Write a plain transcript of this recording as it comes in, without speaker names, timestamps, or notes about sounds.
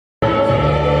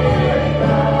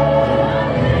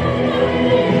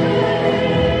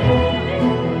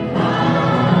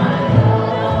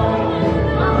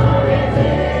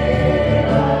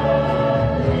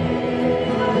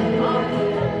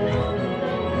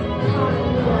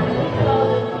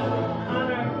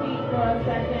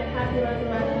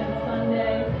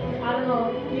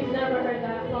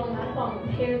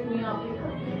tears me up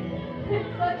because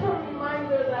it's such a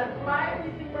reminder that my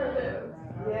Redeemer lives.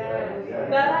 Yes.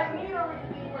 That I need a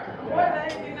Redeemer. More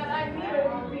than anything, that I need a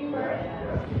Redeemer.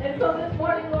 And so this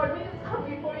morning, Lord, we just come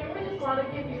before you. We just want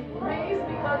to give you praise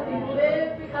because you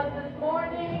live. Because this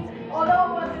morning, although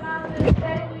it wasn't on this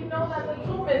day, we know that the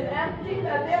tomb is empty,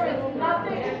 that there is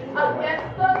nothing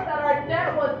against us, that our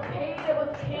debt was paid, it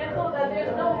was canceled, that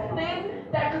there's no sin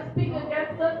that could speak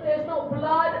against us. There's no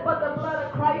blood but the blood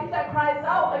of Christ that cries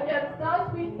out against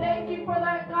us. We thank you for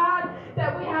that, God,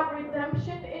 that we have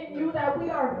redemption in you, that we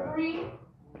are free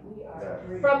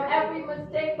from every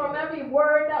mistake, from every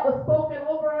word that was spoken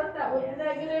over us that was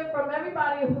negative, from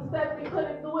everybody who said we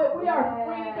couldn't do it. We are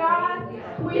free, God.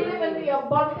 We live in the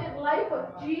abundant life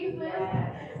of Jesus.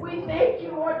 We thank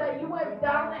you, Lord, that you went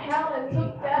down to hell and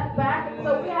took death back, and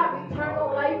so we have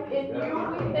eternal life in you.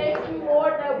 We thank you,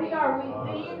 Lord, that we are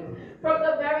redeemed from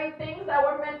the very things that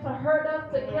were meant to hurt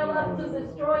us, to kill us, to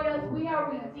destroy us. We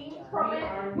are redeemed from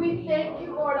it. We thank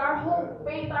you, Lord. Our whole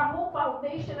faith, our whole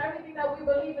foundation, everything that we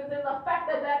believe is in the fact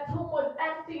that that tomb was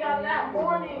empty on that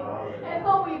morning. And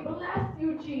so we bless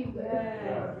you, Jesus.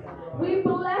 We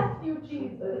bless you,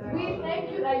 Jesus. We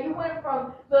thank you that you went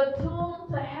from the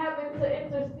tomb to heaven to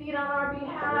intercede on our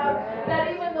behalf.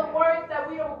 That even the words that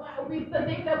the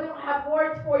things that we don't have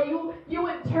words for, you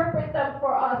interpret them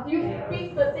for us. You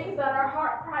speak the things that our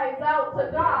heart cries out to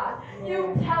God.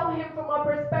 You tell him from a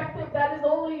perspective that is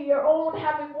only your own.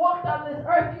 Having walked on this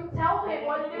earth, you tell him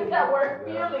what it is that we're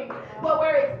feeling, what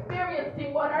we're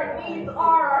experiencing, what our needs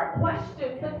are, our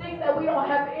questions, the things that we don't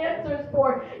have answers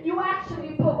for. You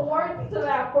actually put words to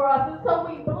that for us. And so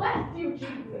we bless you,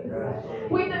 Jesus.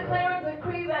 We declare and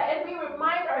decree that, and we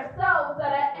remind ourselves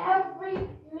that at every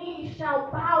knee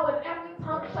shall bow and every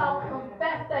tongue shall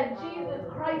confess that Jesus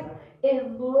Christ is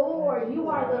Lord. You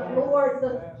are the Lord,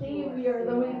 the Savior,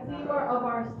 the Redeemer of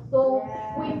our soul.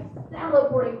 We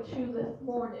celebrate you this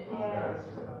morning.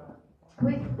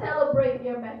 We celebrate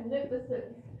your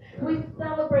magnificence. We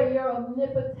celebrate your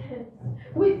omnipotence.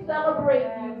 We celebrate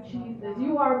you, Jesus.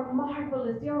 You are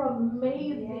marvelous. You're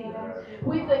amazing.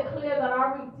 We declare that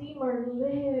our Redeemer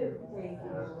lives.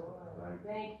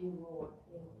 Thank you, Lord.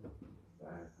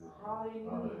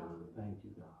 Hallelujah. Thank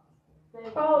you,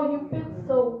 God. Oh, you've been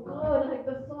so good. Like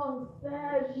the song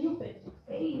says, you've been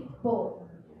faithful.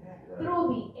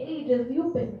 Through the ages,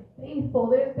 you've been faithful.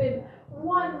 There's been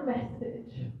one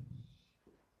message.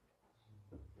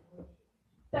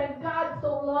 That God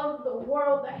so loved the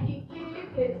world that he gave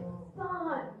his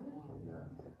son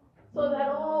so that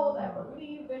all that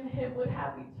believe in him would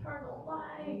have eternal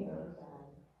life.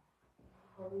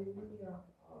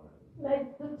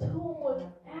 That the tomb was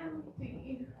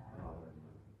empty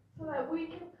so that we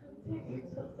can continue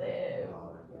to live.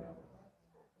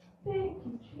 Thank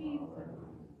you, Jesus.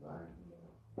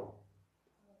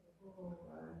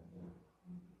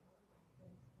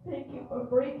 Thank you for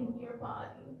breaking your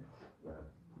body.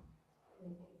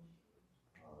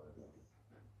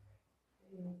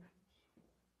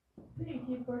 Thank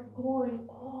you for going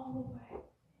all the way.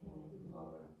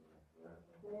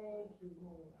 Thank you,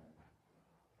 Lord.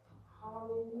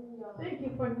 Hallelujah. Thank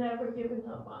you for never giving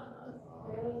up on us.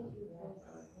 Thank you,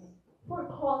 for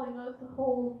calling us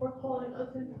home, for calling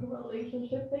us into a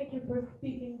relationship. Thank you for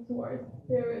speaking to our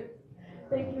spirits.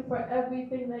 Thank you for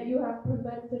everything that you have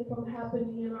prevented from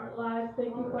happening in our lives. Thank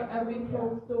you for every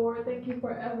closed door. Thank you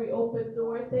for every open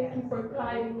door. Thank you for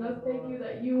guiding us. Thank you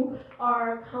that you are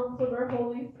our counselor,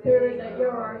 Holy Spirit, that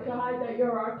you're our guide, that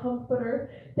you're our comforter.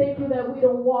 Thank you that we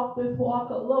don't walk this walk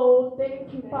alone.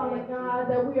 Thank you, Father God,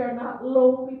 that we are not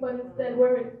lonely, but instead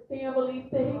we're in family.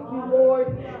 Thank you,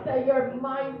 Lord, that you're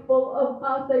mindful of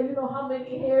us, that you know how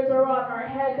many hairs are on our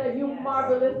head, that you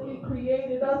marvelously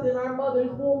created us in our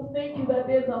mother's womb. Thank you that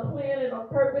there's a plan and a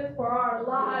purpose for our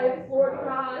lives, Lord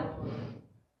God.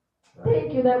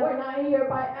 Thank you that we're not here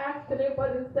by accident,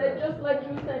 but instead, just like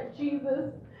you sent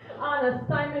Jesus on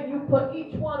assignment, you put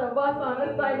each one of us on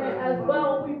assignment as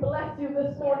well. We bless you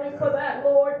this morning for that,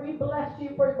 Lord. We bless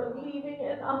you for believing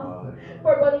in us,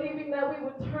 for believing that we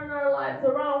would turn our lives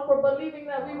around, for believing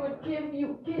that we would give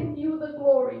you the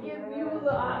glory, give you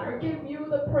the honor, give you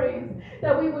the praise,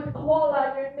 that we would call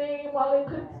on your name while it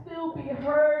could still be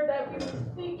heard, that we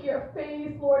would seek your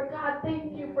face, Lord God.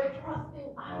 Thank you for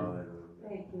trusting us.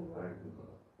 Thank you, Lord.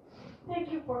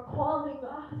 Thank you for calling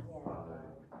us.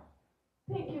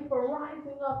 Thank you for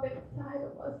rising up inside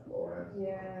of us, Lord.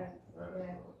 Yes.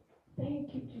 Yes.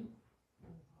 Thank you, Jesus.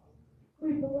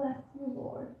 We bless you,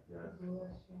 Lord.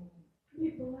 We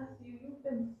bless you. You've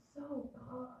been so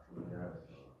good.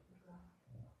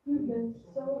 You've been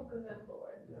so good,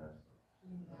 Lord.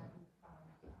 We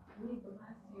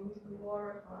bless you. We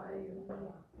glorify you.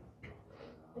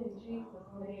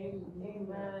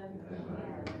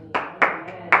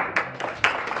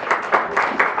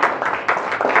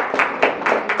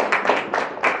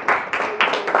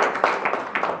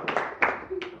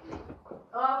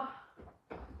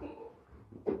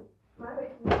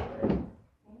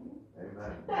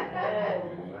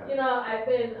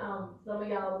 been, some of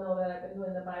y'all know that I've been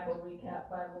doing the Bible recap,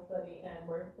 Bible study, and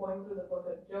we're going through the book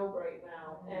of Job right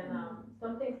now. And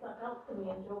something stuck out to me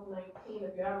in Job 19.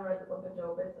 If you haven't read the book of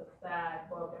Job, it's a sad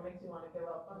book. It makes you want to give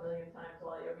up a million times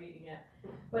while you're reading it.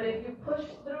 But if you push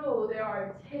through, there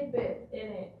are tidbits in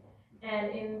it.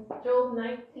 And in Job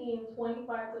 19, 25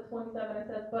 to 27, it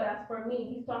says, but as for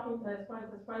me, he's talking to his friends.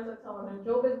 His friends are telling him,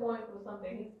 Job is going through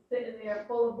something. He's sitting there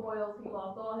full of boils. He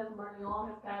lost all his money, all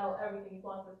his cattle, everything. He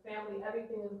lost his family.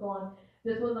 Everything is gone.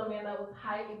 This was a man that was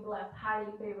highly blessed, highly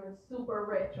favored, super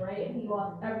rich, right? And he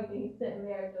lost everything. He's sitting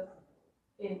there just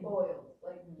in boils,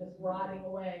 like just rotting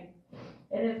away.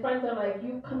 And his friends are like,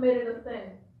 you've committed a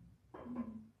sin.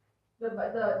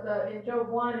 In Job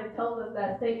 1, it tells us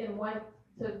that Satan went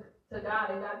to God,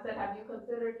 and God said, have you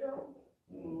considered Job?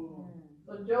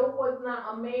 So Job was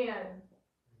not a man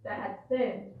that had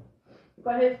sinned.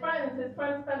 But his friends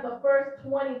spent the first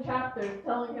 20 chapters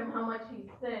telling him how much he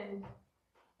sinned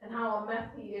and how a mess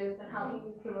he is and how he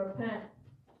needs to repent.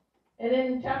 And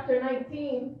in chapter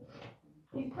 19,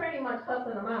 he's pretty much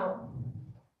cussing them out.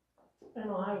 I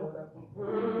know I would have.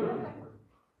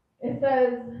 It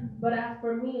says, but as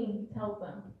for me, he tells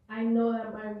them, I know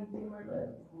that my Redeemer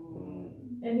lives.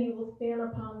 And he will stand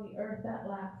upon the earth at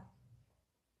last.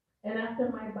 And after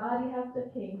my body has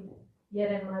decayed,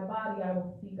 yet in my body I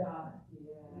will see God.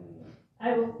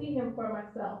 I will see him for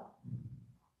myself.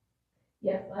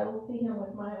 Yes, I will see him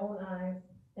with my own eyes,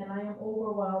 and I am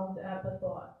overwhelmed at the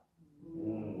thought.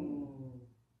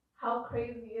 How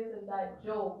crazy is it that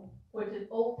Job, which is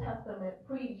Old Testament,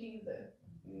 pre-Jesus,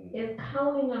 is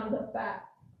counting on the fact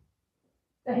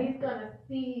that he's going to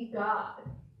see God.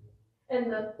 And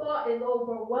the thought is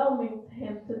overwhelming to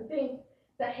him to think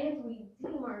that his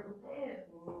Redeemer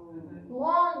lives.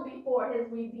 Long before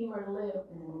his Redeemer lived,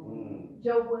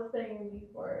 Job was saying these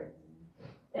words.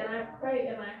 And I pray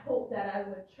and I hope that as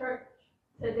a church,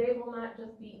 today will not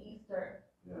just be Easter,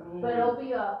 but it'll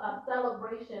be a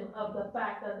celebration of the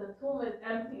fact that the tomb is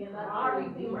empty and that our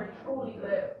Redeemer truly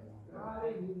lives.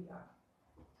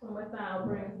 So with that, I'll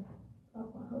bring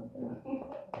up my husband.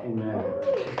 Amen.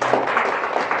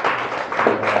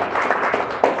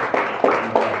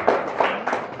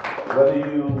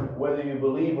 Whether you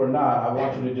believe or not, I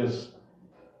want you to just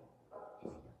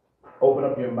open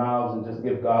up your mouths and just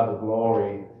give God the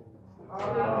glory.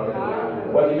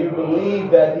 Whether you believe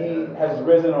that he has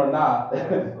risen or not,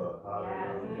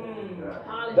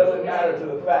 doesn't matter to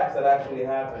the facts that actually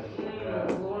happened.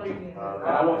 And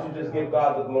I want you to just give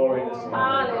God the glory this morning.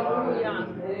 Hallelujah.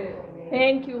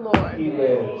 Thank you, Lord. He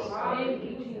lives.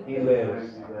 He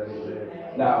lives.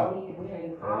 Now,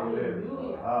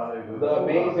 the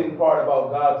amazing part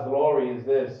about God's glory is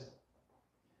this.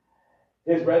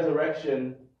 His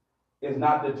resurrection is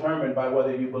not determined by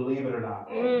whether you believe it or not.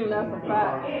 That's a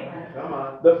fact. Come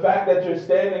on. The fact that you're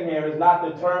standing here is not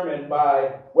determined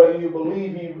by whether you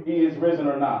believe he is risen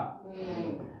or not.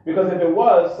 Because if it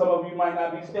was, some of you might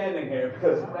not be standing here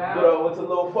because, it's a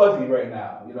little fuzzy right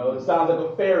now. It sounds like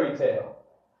a fairy tale.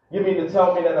 You mean to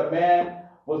tell me that a man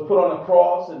was put on a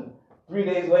cross and 3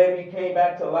 days later he came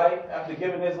back to life after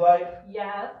giving his life?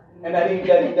 Yes. And that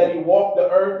he walked the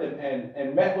earth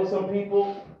and met with some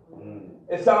people?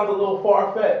 It sounds a little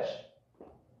far-fetched.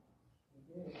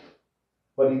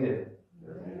 But he did it.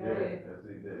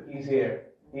 He's here.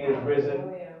 He is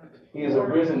risen. He is a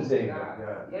risen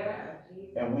Savior.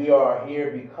 And we are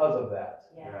here because of that.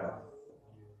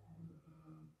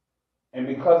 And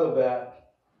because of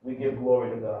that, we give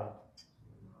glory to God.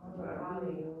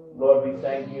 Lord, we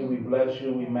thank you, we bless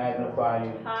you, we magnify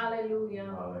you.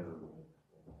 Hallelujah.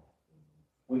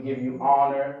 We give you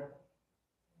honor,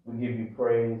 we give you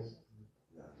praise,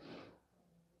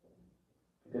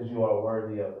 because you are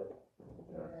worthy of it.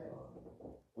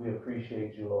 We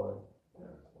appreciate you, Lord.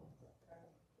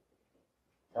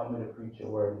 Help me to preach your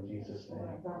word in Jesus' name.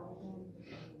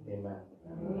 Amen.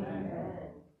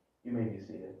 You may be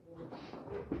seated.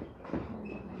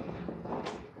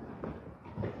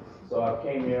 So I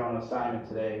came here on assignment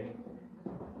today,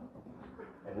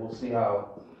 and we'll see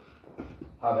how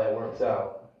that works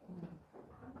out.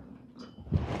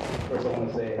 First, I want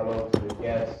to say hello to the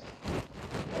guests.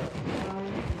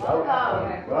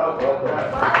 Welcome. Welcome to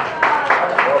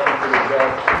the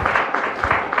guests.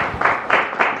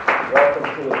 Welcome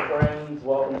to the friends.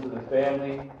 Welcome to the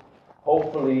family.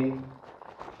 Hopefully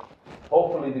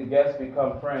the guests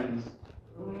become friends.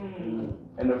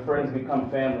 And the friends become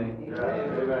family.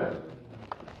 Amen.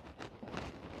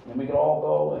 And we can all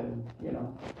go and,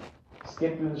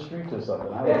 skip through the streets or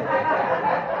something. I don't know.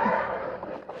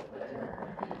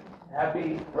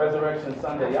 Happy Resurrection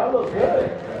Sunday. Y'all look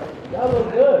good. Y'all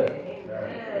look good.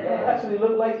 Y'all actually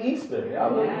look like Easter.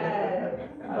 Y'all look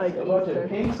good. like A bunch Easter. of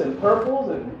pinks and purples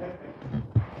and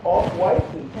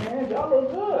off-whites and tans. Y'all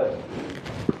look good.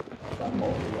 I'm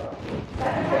over y'all.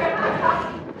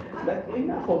 You're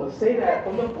not supposed to say that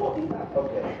from the book.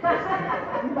 Okay.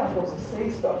 You're not supposed to say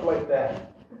stuff like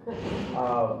that.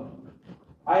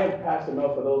 I am Pastor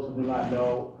Mel, for those who do not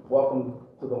know. Welcome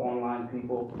to the online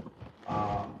people.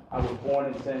 I was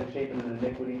born in sin, shapen in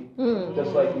iniquity,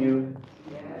 just like you.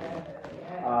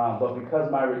 But because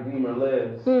my Redeemer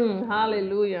lives,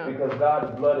 Hallelujah. because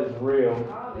God's blood is real,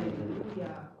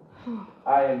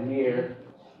 I am here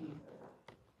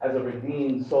as a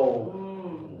redeemed soul.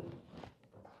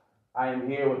 I am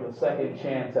here with a second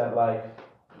chance at life.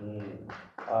 And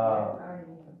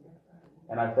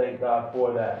I thank God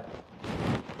for that.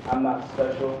 I'm not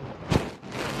special.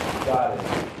 God is.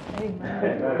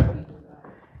 Amen.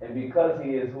 And because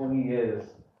He is who He is,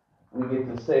 we get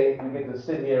to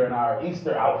sit here in our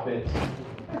Easter outfits,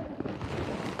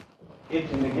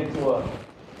 itching to get to a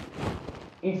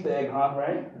Easter egg hunt,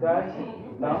 right, guys?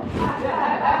 No?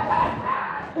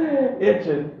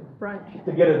 Itching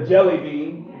to get a jelly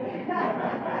bean.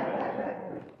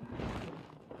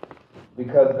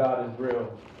 Because God is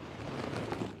real,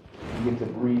 we get to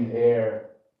breathe air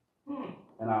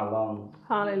in our lungs.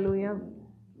 Hallelujah.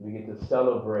 We get to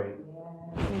celebrate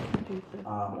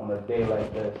on a day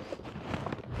like this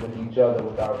with each other,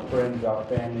 with our friends, our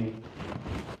family,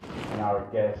 and our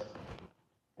guests.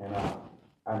 And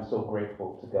I'm so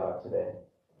grateful to God today.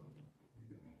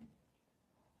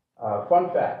 Fun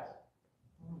fact: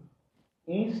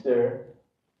 Easter,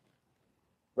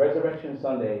 Resurrection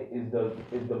Sunday, is the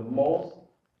most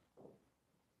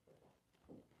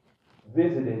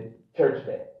visited church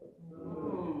day.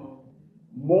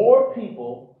 More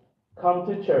people come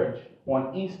to church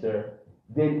on Easter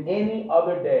than any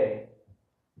other day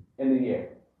in the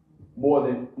year. More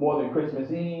than Christmas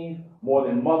Eve, more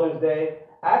than Mother's Day.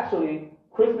 Actually,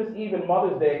 Christmas Eve and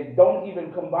Mother's Day don't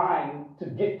even combine to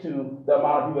get to the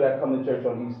amount of people that come to church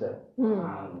on Easter.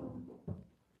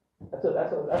 That's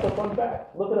a fun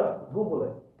fact. Look it up. Google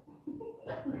it.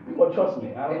 Or trust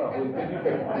me. I don't know.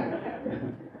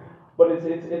 But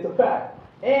it's a fact.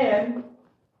 And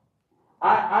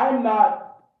I'm not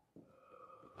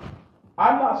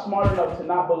smart enough to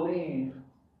not believe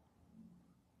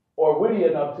or witty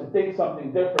enough to think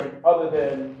something different other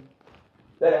than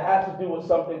that it has to do with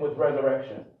something with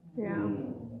resurrection. Yeah.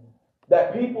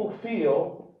 That people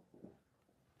feel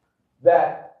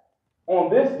that on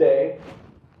this day,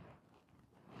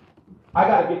 I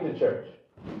got to get to church.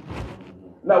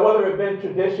 Now, whether it's been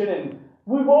tradition, and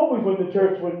we've always went to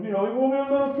church when we were a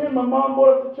little kid, my mom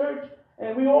brought us to church,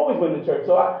 and we always went to church.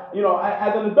 So, as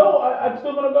an adult, I'm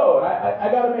still going to go, and I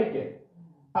got to make it.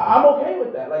 I'm okay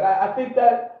with that. Like, I think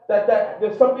that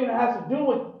there's something that has to do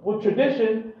with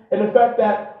tradition and the fact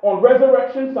that on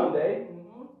Resurrection Sunday,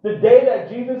 the day that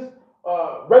Jesus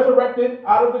resurrected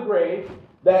out of the grave,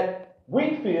 that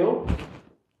we feel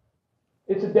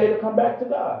it's a day to come back to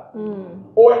God,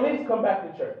 or at least come back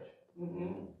to church.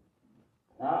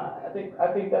 I think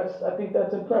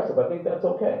that's impressive. I think that's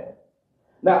okay.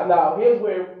 Now here's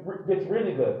where it gets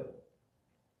really good.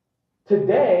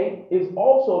 Today is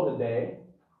also the day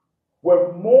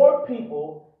where more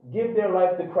people give their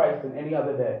life to Christ than any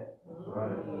other day.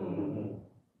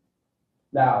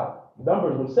 Now,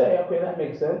 numbers would say, okay, that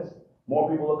makes sense. More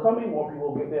people are coming, more people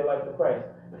will give their life to Christ.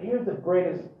 But here's the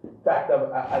greatest fact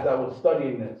as I was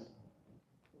studying this.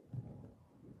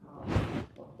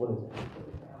 What is it?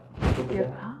 Your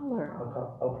collar.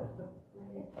 Okay.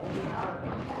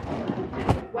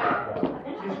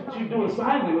 She's doing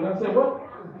sign language. I said,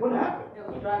 what happened?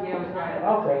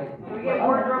 Okay. We get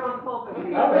more drum on the pulpit.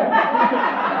 Okay.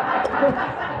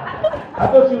 I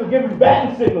thought she was giving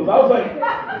batting signals. I was like,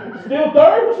 still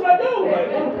third? What should I do?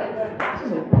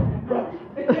 Like,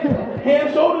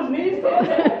 hands, shoulders, knees?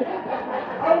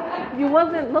 You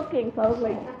wasn't looking, so I was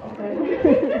like, okay.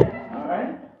 All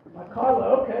right. My collar,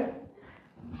 okay.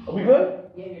 Are we good?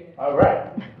 Yeah. All right.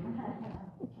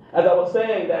 As I was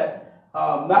saying that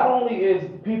not only is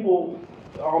people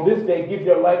on this day give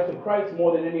their life to Christ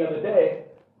more than any other day,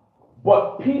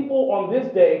 but people on this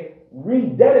day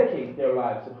rededicate their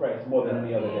lives to Christ more than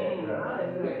any other day.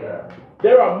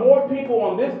 There are more people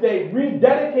on this day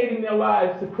rededicating their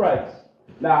lives to Christ.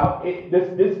 Now,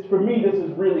 this for me, this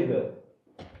is really good,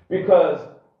 because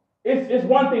it's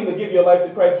one thing to give your life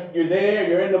to Christ. You're there,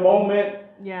 you're in the moment.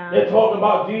 yeah. They're talking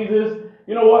about Jesus.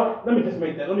 You know what? Let me just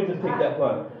take that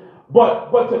pun.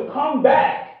 But to come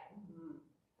back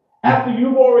after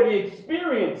you've already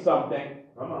experienced something,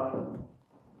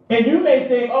 and you may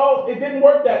think, oh, it didn't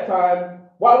work that time,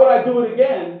 why would I do it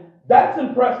again? That's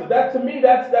impressive. That, to me,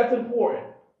 that's important.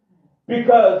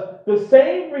 Because the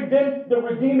same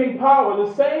redeeming power,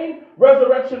 the same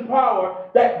resurrection power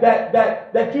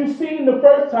that you seen the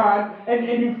first time and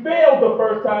you failed the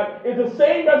first time is the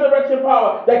same resurrection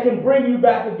power that can bring you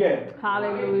back again.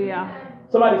 Hallelujah.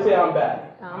 Somebody say, I'm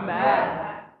back. I'm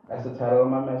back. That's the title of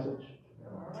my message.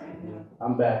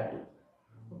 I'm back.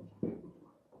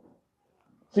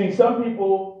 See, some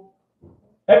people,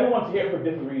 everyone's here for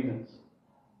different reasons.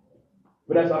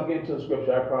 But as I'm getting to the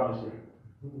scripture, I promise you.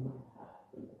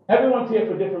 Everyone's here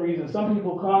for different reasons. Some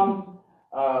people come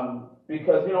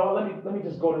because, let me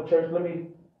just go to church. Let me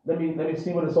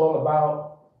see what it's all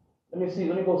about. Let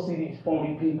me go see these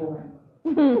phony people.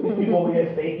 These people over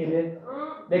here faking it.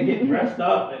 They get dressed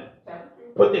up and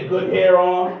put their good hair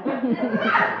on.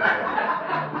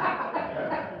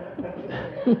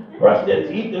 Brush their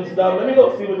teeth and stuff. Let me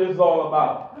go see what this is all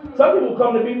about. Some people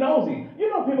come to be nosy. You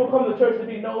know, people come to church to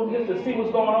be nosy just to see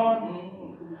what's going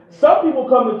on. Some people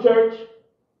come to church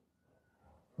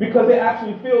because they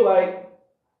actually feel like,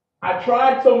 I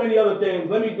tried so many other things.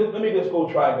 Let me just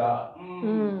go try God.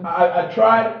 I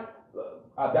tried.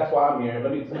 That's why I'm here.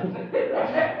 Let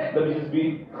me just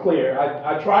be clear.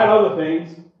 I tried other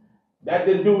things that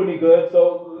didn't do any good.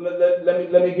 So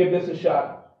let me give this a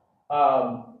shot.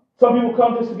 Some people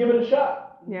come just to give it a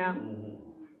shot. Yeah.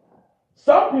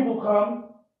 Some people come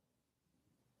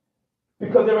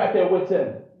because they're at their wits'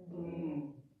 end.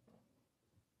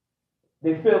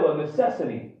 They feel a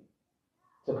necessity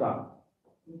to come.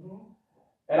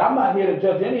 And I'm not here to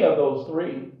judge any of those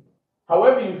three.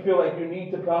 However you feel like you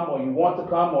need to come or you want to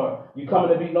come or you coming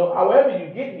to be no, however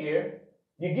you get here,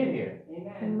 you get here.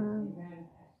 Amen.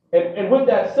 And with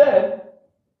that said,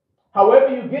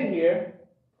 however you get here,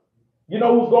 you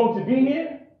know who's going to be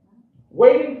here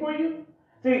waiting for you?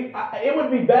 See, it would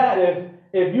be bad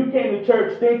if you came to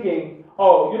church thinking,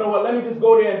 oh, you know what, let me just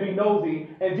go there and be nosy.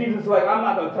 And Jesus is like, I'm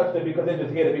not going to touch them because they're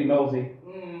just here to be nosy.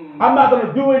 I'm not going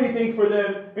to do anything for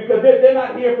them because they're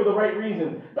not here for the right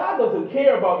reason. God doesn't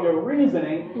care about your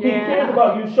reasoning. He cares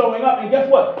about you showing up. And guess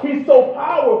what? He's so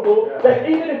powerful that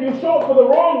even if you show up for the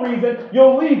wrong reason,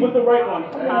 you'll leave with the right one.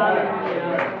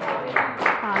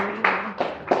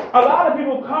 A lot of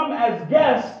people come as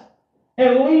guests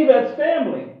and leave as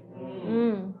family.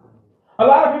 A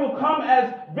lot of people come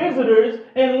as visitors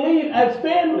and leave as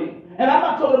family. And I'm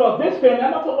not talking about this family.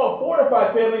 I'm not talking about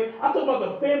Fortified family. I'm talking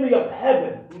about the family of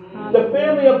heaven. The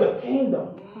family of the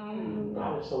kingdom.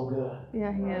 God is so good.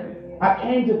 Yeah, he is. I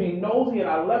came to be nosy and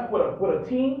I left with a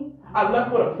team. I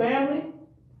left with a family.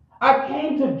 I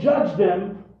came to judge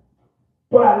them,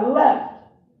 but I left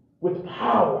with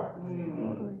power.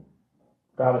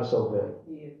 God is so good.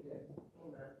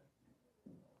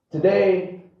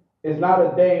 Today is not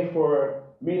a day for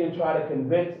me to try to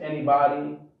convince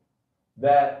anybody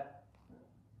that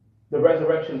the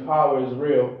resurrection power is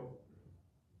real.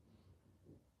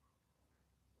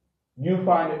 You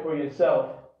find it for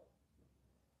yourself.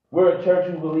 We're a church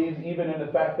who believes even in the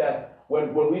fact that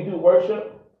when we do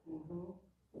worship,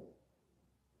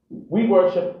 we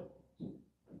worship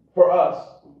for us.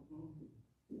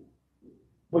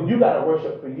 But you got to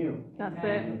worship for you. That's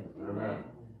it.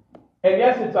 And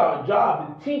yes, it's our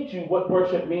job to teach you what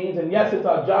worship means. And yes, it's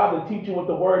our job to teach you what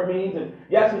the word means. And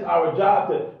yes, it's our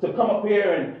job to come up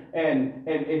here and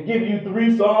give you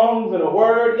 3 songs and a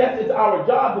word. Yes, it's our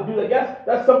job to do that. Yes,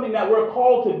 that's something that we're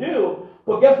called to do.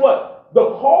 But guess what?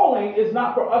 The calling is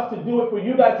not for us to do it for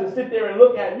you guys to sit there and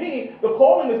look at me. The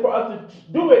calling is for us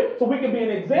to do it so we can be an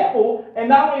example. And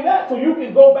not only that, so you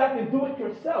can go back and do it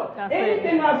yourself.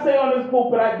 Anything I say on this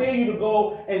pulpit, I dare you to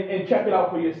go and check it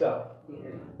out for yourself.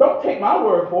 Don't take my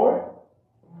word for it.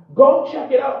 Go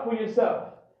check it out for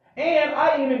yourself. And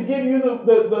I even give you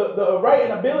the right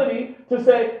and ability to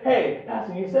say, hey,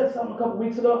 Pastor, you said something a couple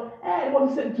weeks ago. It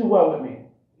wasn't sitting too well with me.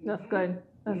 That's good.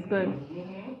 That's good.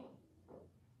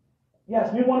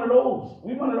 Yes, we one of those.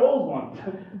 We one of those ones.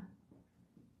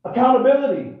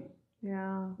 Accountability.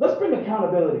 Yeah. Let's bring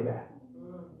accountability back.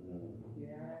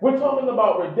 We're talking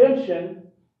about redemption.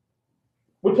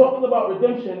 We're talking about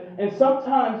redemption, and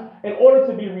sometimes in order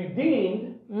to be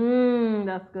redeemed,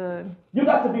 that's good. You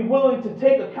got to be willing to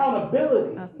take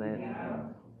accountability. That's it.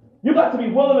 You got to be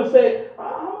willing to say,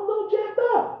 I'm a little jacked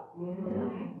up.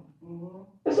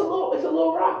 It's a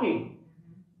little rocky.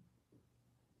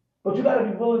 But you got to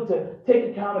be willing to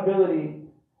take accountability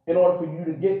in order for you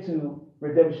to get to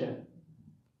redemption.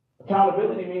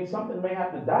 Accountability means something may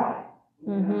have to die.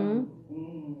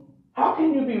 How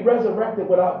can you be resurrected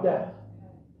without death?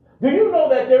 Do you know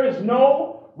that there is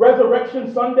no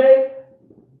Resurrection Sunday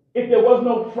if there was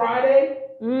no Friday?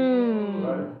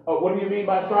 What do you mean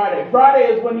by Friday?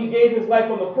 Friday is when he gave his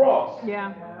life on the cross.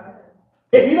 Yeah.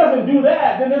 If he doesn't do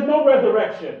that, then there's no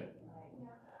resurrection.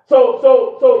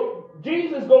 So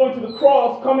Jesus going to the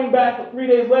cross, coming back 3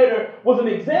 days later, was an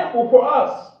example for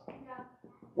us.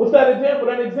 What's that example?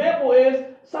 That example is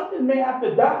something may have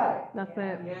to die. That's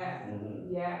it.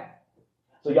 Yeah.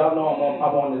 So y'all know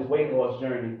I'm on this weight loss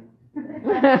journey.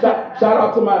 Shout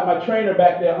out to my trainer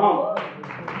back there, Hump.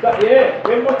 Yeah,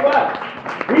 give him a clap.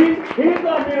 He's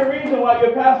gonna be the reason why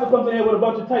your pastor comes in here with a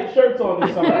bunch of tight shirts on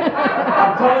this summer.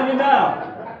 I'm telling you now.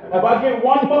 If I get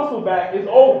one muscle back, it's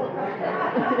over.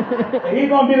 And he's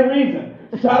gonna be the reason.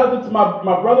 Shout out to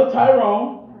my brother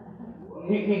Tyrone.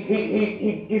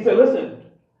 He said, listen,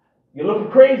 you're looking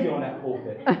crazy on that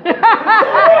pulpit.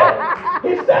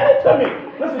 He said it to me.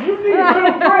 Listen, you need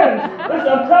real friends. Listen,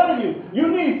 I'm telling you, you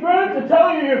need friends to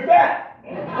tell you you're fat.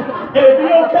 And it'll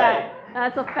be okay.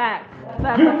 That's a fact.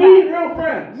 You need real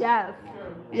friends. Yes.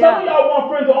 Some of y'all want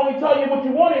friends to only tell you what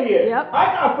you want to hear. Yep. I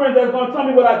got friends that's going to tell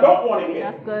me what I don't want to hear.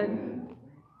 That's good.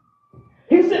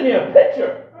 He sent me a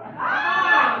picture.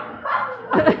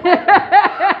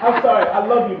 I'm sorry. I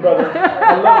love you, brother.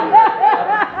 I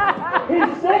love you. He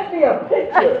sent me a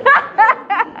picture.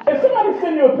 If somebody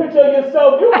send you a picture of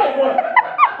yourself, you might want to,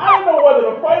 I don't know whether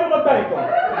to fight him or thank him.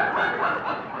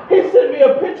 He sent me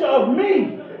a picture of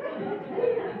me.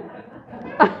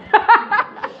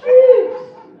 Jeez.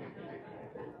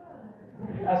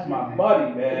 That's my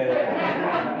buddy, man.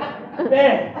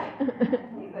 Man.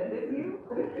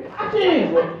 Jeez.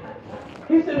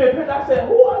 He sent me a picture. I said,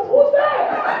 who's that?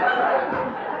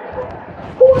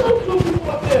 Who are those two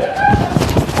people up there?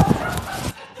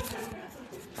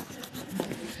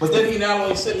 But then he not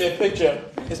only sent me a picture.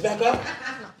 It's back up?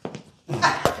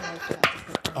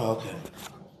 Oh, okay.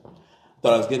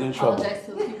 Thought I was getting in trouble.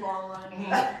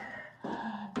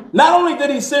 Not only did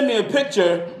he send me a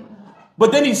picture,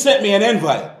 but then he sent me an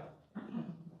invite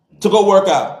to go work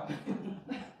out.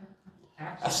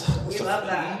 We love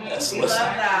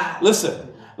that. Listen.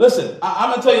 I'm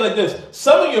going to tell you like this.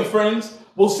 Some of your friends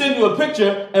will send you a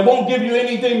picture and won't give you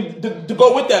anything to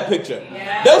go with that picture.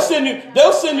 Yeah. They'll send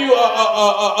you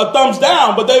a thumbs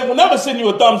down, but they will never send you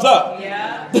a thumbs up.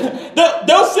 Yeah.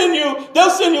 they'll send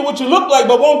you what you look like,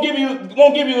 but won't give you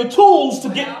the tools to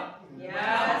get.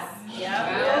 Yes.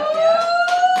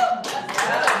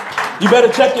 You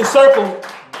better check your circle.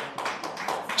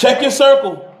 Check your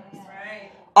circle.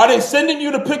 Right. Are they sending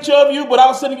you the picture of you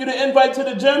without sending you the invite to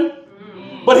the gym?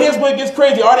 Mm-hmm. But here's where it gets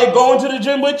crazy. Are they going to the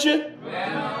gym with you?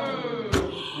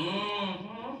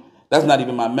 Mm-hmm. That's not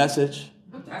even my message.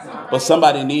 But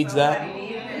somebody needs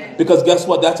that. Because guess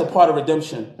what? That's a part of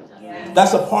redemption.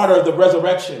 That's a part of the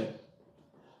resurrection.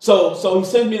 So he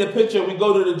sends me the picture. We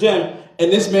go to the gym.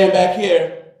 And this man back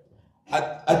here,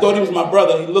 I thought he was my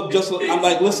brother. He looked just like, I'm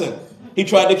like, listen, he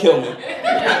tried to kill me.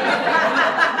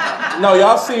 No,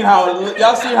 y'all seen how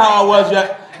I was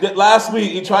last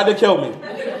week. He tried to kill me.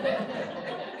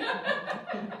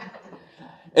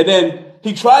 And then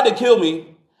he tried to kill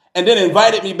me and then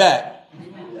invited me back.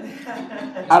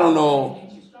 I don't know.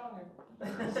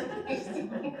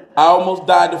 I almost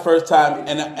died the first time,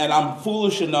 and I'm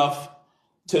foolish enough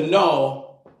to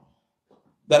know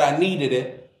that I needed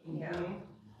it. Yeah.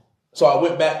 So I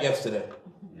went back yesterday.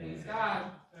 Praise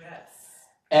God. Yes.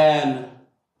 And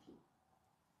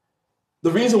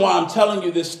the reason why I'm telling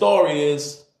you this story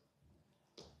is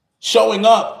showing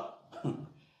up.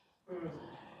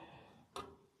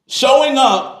 Showing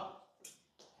up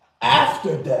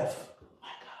after death. My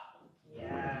God.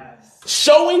 Yes.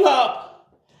 Showing up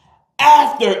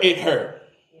after it hurt.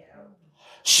 Yeah.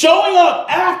 Showing up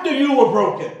after you were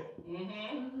broken.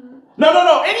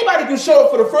 No. Anybody can show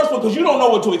up for the first one because you don't know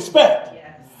what to expect.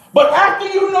 Yes. But after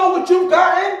you know what you've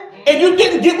gotten and you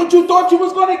didn't get what you thought you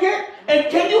was going to get, and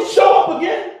can you show up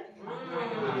again?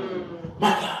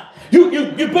 My God.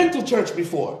 You've been to church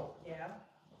before. Yeah.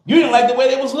 You didn't like the way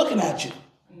they was looking at you.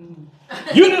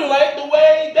 You didn't like the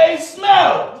way they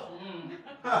smelled.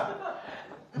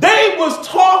 They was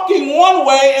talking one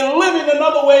way and living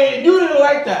another way, and you didn't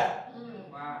like that.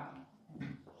 Wow.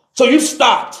 So you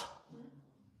stopped.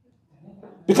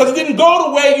 Because it didn't go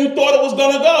the way you thought it was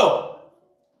going to go.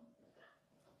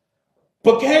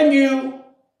 But can you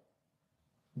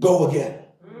go again?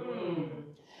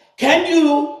 Can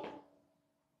you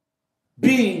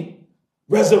be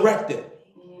resurrected?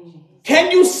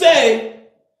 Can you say,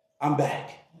 I'm back?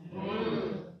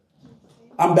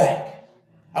 I'm back.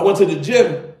 I went to the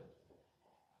gym,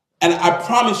 and I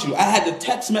promise you, I had the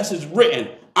text message written,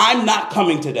 I'm not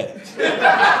coming today.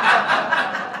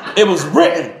 It was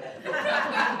written.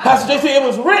 Pastor JC, it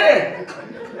was written.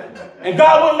 And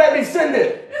God wouldn't let me send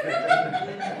it.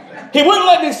 He wouldn't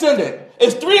let me send it.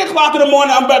 It's 3 o'clock in the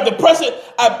morning. I'm about to press it.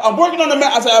 I'm working on the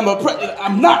mat. I said,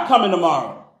 I'm not coming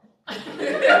tomorrow.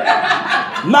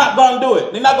 Not going to do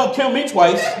it. They're not going to kill me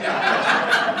twice.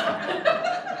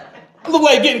 I look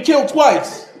like getting killed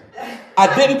twice.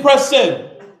 I didn't press send.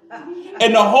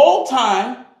 And the whole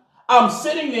time, I'm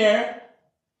sitting there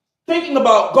thinking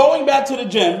about going back to the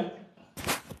gym.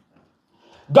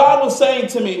 God was saying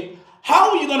to me,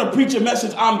 how are you going to preach a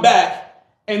message, I'm back,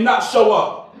 and not show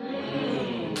up?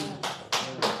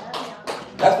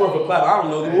 That's worth a clap. I don't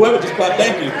know. Whoever just clapped,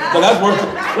 thank you. But that's worth it.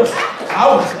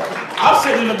 I was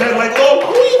sitting in the bed like, Lord,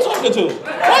 who are you talking to?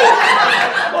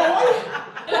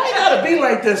 Why you got to be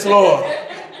like this, Lord?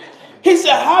 He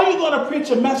said, how are you going to preach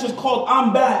a message called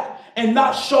I'm back and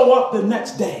not show up the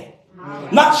next day?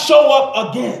 Not show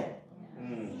up again.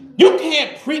 You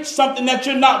can't preach something that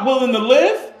you're not willing to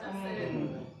live.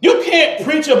 You can't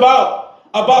preach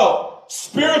about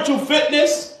spiritual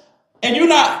fitness and you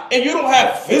don't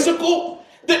have physical.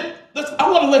 I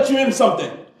want to let you in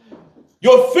something.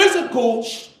 Your physical,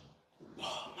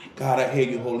 oh my God, I hear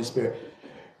you, Holy Spirit.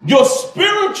 Your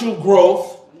spiritual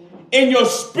growth and your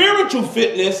spiritual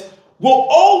fitness will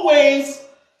always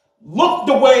look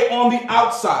the way on the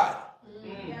outside.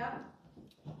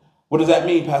 What does that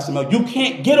mean, Pastor Mel? You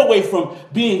can't get away from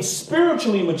being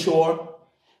spiritually mature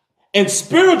and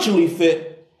spiritually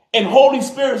fit, and Holy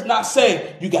Spirit's not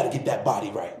saying, you got to get that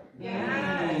body right.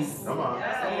 Yes. Come on.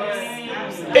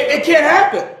 It can't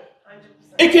happen.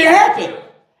 It can't happen.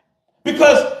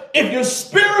 Because if you're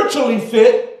spiritually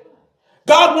fit,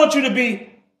 God wants you to be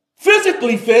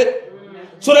physically fit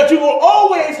so that you will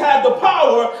always have the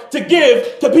power to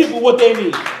give to people what they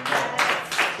need.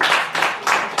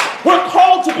 We're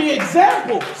called to be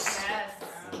examples.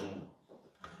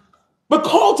 We're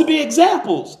called to be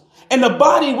examples. And the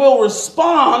body will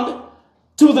respond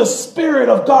to the Spirit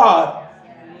of God.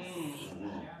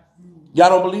 Y'all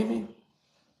don't believe me?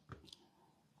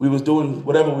 We was doing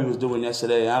whatever we was doing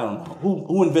yesterday. I don't know.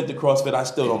 Who invented CrossFit? I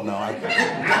still don't know. I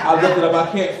looked it up.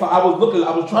 I can't find. I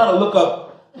was trying to look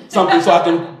up something so I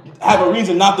can have a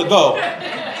reason not to go.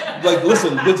 Like,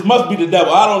 listen, this must be the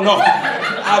devil. I don't know.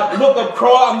 I look up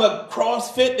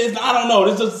CrossFit. I don't know.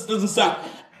 This just doesn't sound.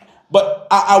 But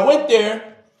I went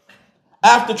there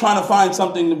after trying to find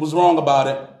something that was wrong about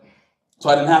it, so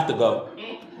I didn't have to go.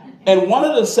 And one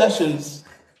of the sessions,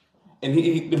 and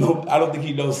I don't think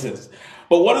he knows this,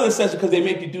 but one of the sessions, because they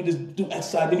make you do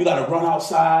exercise, then you got to run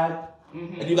outside,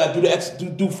 and you got to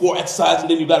do 4 exercises, and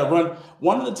then you got to run.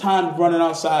 One of the times running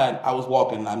outside, I was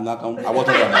walking. I wasn't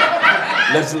running.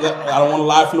 I don't want to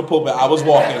lie from the pulpit. I was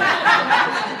walking.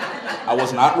 I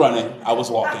was not running. I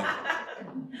was walking.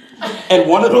 And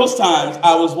one of those times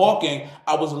I was walking,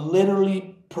 I was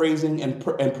literally praising and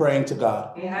praying to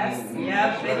God. Yes.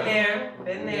 Yep.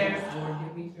 Been there.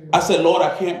 I said, Lord,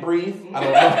 I can't breathe. I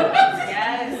don't know.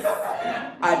 Yes.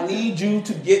 I need you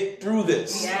to get through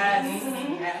this.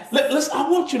 Yes. Listen, I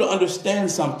want you to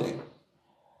understand something.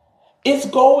 It's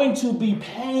going to be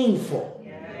painful.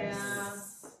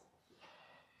 Yes.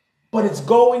 But it's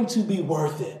going to be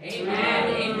worth it.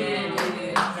 Amen.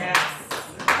 Yes.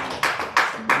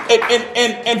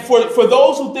 And for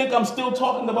those who think I'm still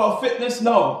talking about fitness,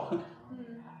 no.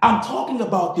 I'm talking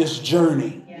about this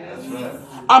journey. Yes.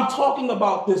 I'm talking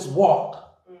about this walk.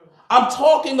 I'm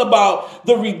talking about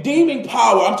the redeeming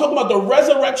power. I'm talking about the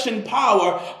resurrection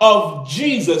power of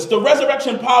Jesus, the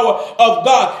resurrection power of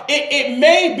God. It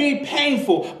may be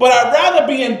painful, but I'd rather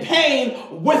be in pain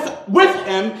with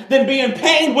him than be in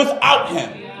pain without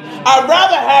him. I'd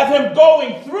rather have him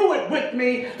going through it with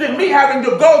me than me having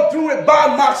to go through it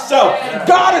by myself.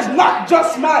 God is not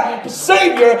just my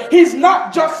Savior. He's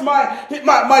not just my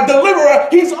deliverer.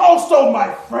 He's also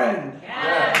my friend.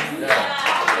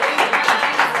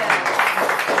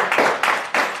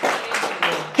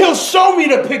 He'll show me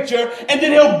the picture and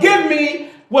then he'll give me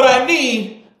what I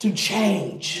need to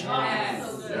change.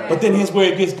 But then here's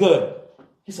where it gets good.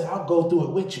 He said, I'll go through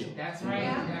it with you. That's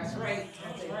right.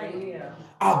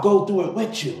 I'll go through it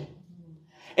with you.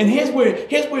 And here's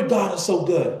where God is so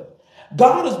good.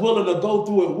 God is willing to go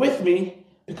through it with me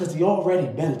because he already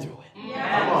been through it.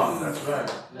 Come on, that's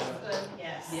right.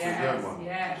 Yes.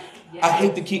 I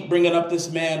hate to keep bringing up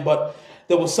this man, but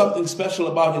there was something special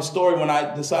about his story when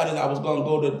I decided I was going to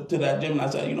go to that gym. And I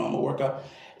said, I'm going to work out.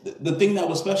 The thing that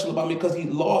was special about me, because he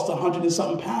lost 100 and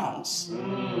something pounds.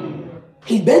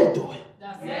 He'd been through it.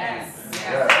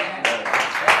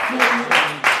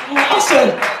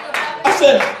 I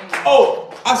said, oh,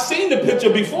 I seen the picture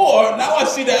before. Now I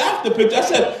see the after picture. I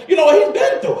said, you know what? He's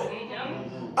been through it.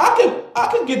 I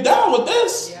can get down with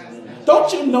this.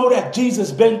 Don't you know that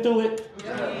Jesus been through it?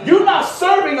 You're not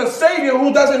serving a Savior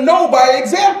who doesn't know by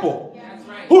example.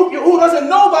 who doesn't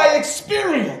know by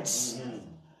experience.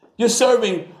 You're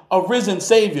serving a risen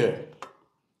Savior.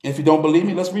 If you don't believe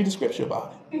me, let's read the scripture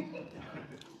about it.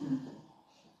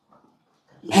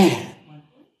 Man.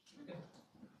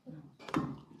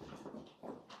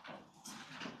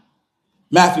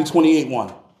 Matthew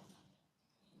 28:1.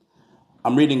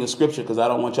 I'm reading the scripture because I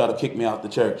don't want y'all to kick me out the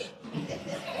church.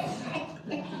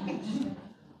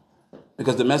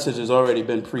 Because the message has already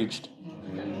been preached.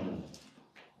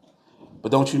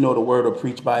 But don't you know the word will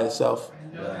preach by itself?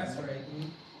 That's right.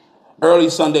 Early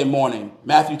Sunday morning,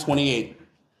 Matthew 28,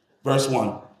 verse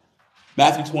 1.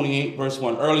 Matthew 28, verse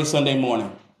 1. Early Sunday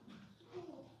morning.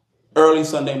 Early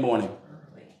Sunday morning.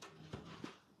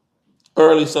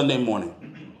 Early Sunday morning.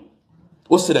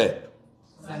 What's today?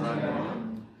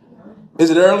 Is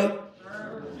it early?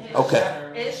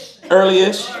 Okay.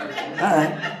 Early-ish. All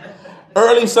right.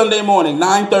 Early Sunday morning,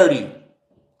 9:30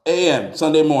 a.m.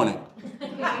 Sunday morning.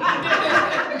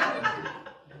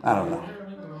 I don't know.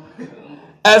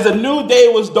 As a new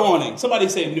day was dawning. Somebody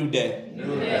say new day.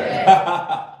 New day.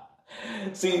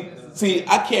 See,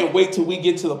 I can't wait till we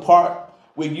get to the part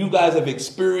where you guys have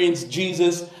experienced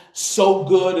Jesus so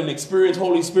good and experienced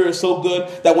Holy Spirit so good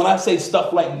that when I say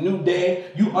stuff like new day,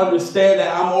 you understand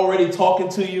that I'm already talking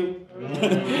to you.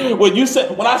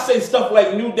 When I say stuff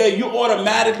like new day, you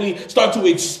automatically start to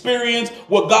experience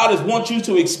what God wants you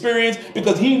to experience,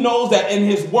 because he knows that in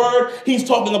his word, he's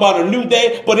talking about a new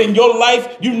day. But in your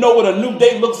life, you know what a new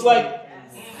day looks like.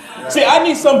 See, I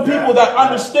need some people that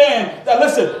understand that,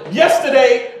 listen,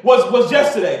 yesterday was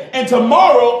yesterday, and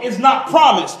tomorrow is not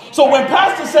promised. So when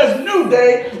pastor says new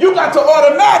day, you got to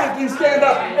automatically stand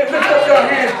up and lift up your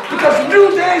hands, because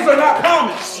new days are not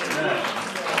promised.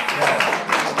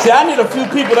 See, I need a few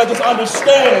people that just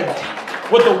understand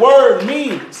what the word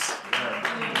means.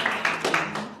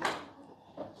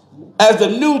 As the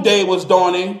new day was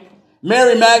dawning,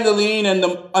 Mary Magdalene and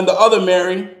the other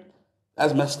Mary.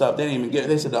 That's messed up. They didn't even get it.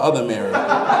 They said the other Mary.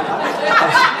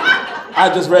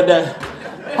 I just read that.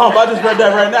 I just read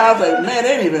that right now. I was like, man,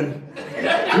 they ain't even.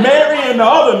 Mary and the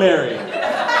other Mary.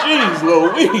 Jeez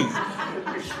Louise.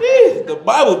 Jeez, the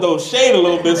Bible throws shade a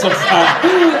little bit sometimes.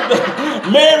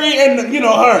 Mary and,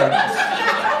 her.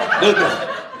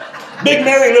 Big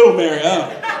Mary, little Mary.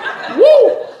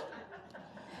 Woo.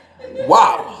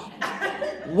 Wow.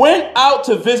 Went out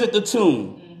to visit the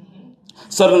tomb.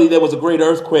 Suddenly there was a great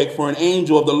earthquake, for an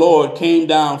angel of the Lord came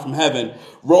down from heaven,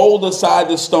 rolled aside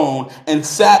the stone, and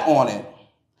sat on it.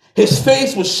 His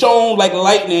face was shone like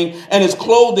lightning, and his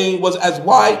clothing was as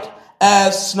white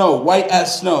as snow.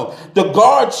 The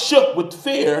guards shook with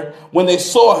fear when they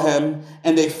saw him,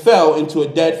 and they fell into a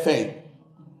dead faint.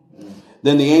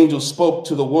 Then the angel spoke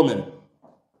to the woman.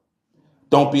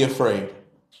 Don't be afraid.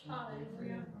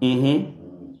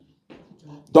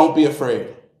 Don't be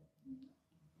afraid.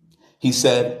 He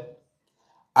said,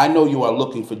 I know you are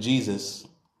looking for Jesus,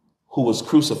 who was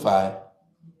crucified.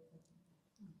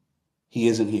 He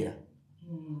isn't here.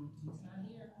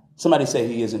 Somebody say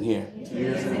he isn't here. He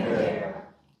isn't here.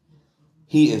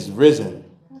 He is risen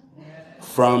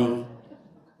from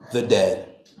the dead.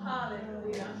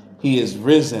 He is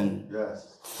risen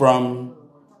from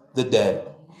the dead.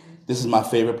 This is my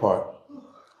favorite part.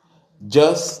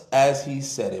 Just as he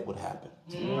said it would happen.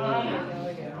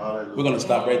 We're going to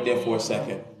stop right there for a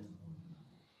second.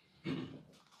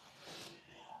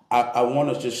 I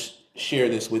want to just share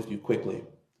this with you quickly.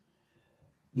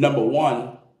 Number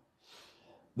one,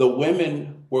 the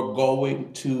women were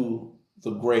going to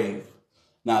the grave.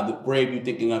 Now, the grave, you're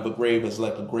thinking of a grave as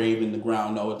like a grave in the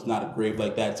ground. No, it's not a grave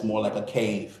like that. It's more like a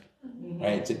cave.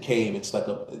 Right? It's a cave. It's like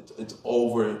it's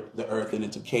over the earth, and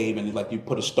it's a cave, and like you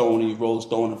put a stone and you roll a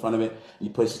stone in front of it, and you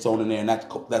place a stone in there, and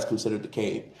that's considered the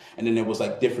cave. And then there was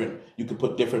like you could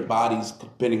put different bodies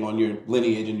depending on your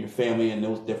lineage and your family, and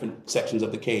those different sections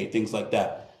of the cave, things like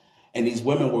that. And these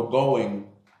women were going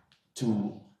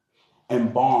to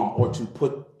embalm or to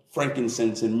put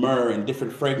frankincense and myrrh and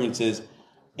different fragrances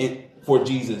for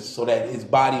Jesus, so that his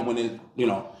body, when it,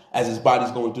 as his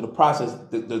body's going through the process,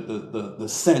 the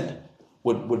scent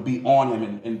would be on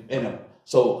him and in him.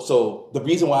 So the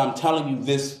reason why I'm telling you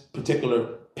this particular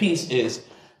piece is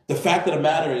the fact of the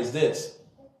matter is this.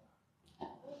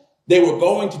 They were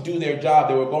going to do their job.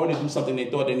 They were going to do something they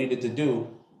thought they needed to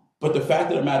do. But the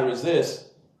fact of the matter is this.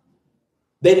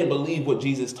 They didn't believe what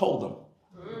Jesus told them.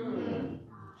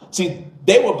 See,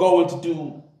 they were going to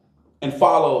do and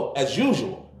follow as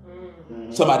usual.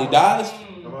 Somebody dies.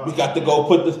 We got to go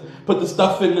put the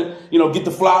stuff in the, get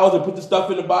the flowers and put the stuff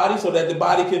in the body so that the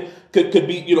body could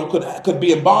be, could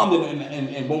be embalmed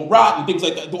and won't rot and things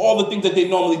like that. All the things that they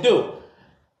normally do.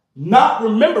 Not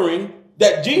remembering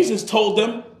that Jesus told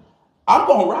them, I'm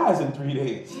going to rise in 3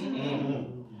 days.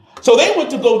 So they went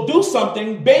to go do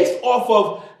something based off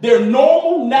of their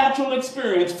normal, natural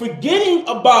experience, forgetting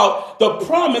about the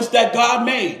promise that God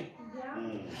made.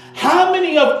 How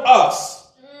many of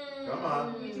us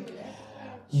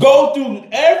go through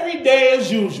every day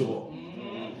as usual,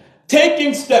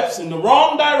 taking steps in the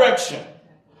wrong direction,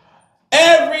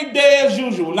 every day as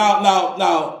usual?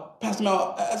 Now, Pastor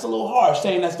Mel, that's a little harsh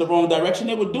saying that's the wrong direction.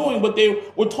 They were doing what they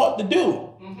were taught to do.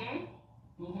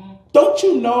 Don't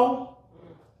you know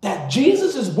that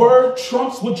Jesus' word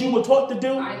trumps what you were taught to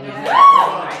do? I know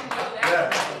that.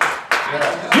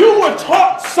 You were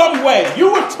taught some way.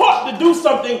 You were taught to do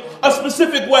something a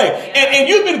specific way. And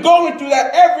you've been going through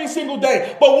that every single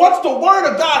day. But once the word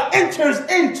of God enters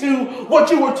into what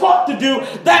you were taught to do,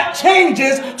 that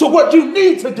changes to what you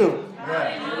need to do.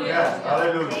 Yes.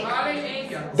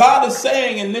 Hallelujah. God is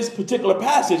saying in this particular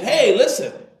passage, hey,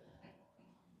 listen,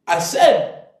 I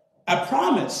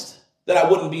promised that I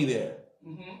wouldn't be there.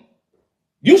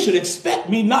 You should expect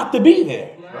me not to be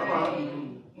there.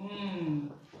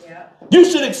 You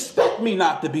should expect me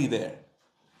not to be there.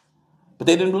 But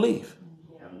they didn't believe.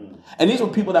 And these were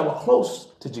people that were close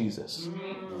to Jesus.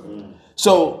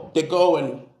 So they go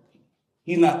and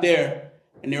he's not there.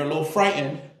 And they're a little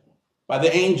frightened by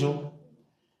the angel.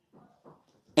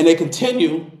 And they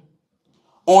continue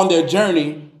on their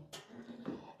journey.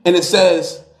 And it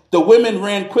says, the women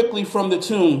ran quickly from the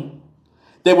tomb.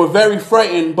 They were very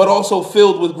frightened, but also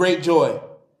filled with great joy.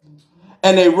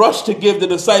 And they rushed to give the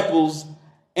disciples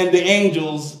and the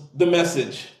angels the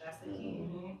message.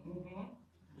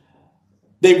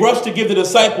 They rushed to give the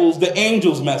disciples the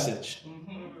angels' message.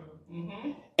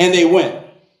 And they went.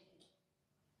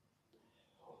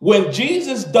 When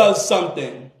Jesus does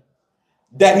something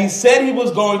that he said he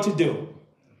was going to do,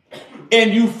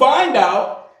 and you find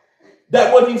out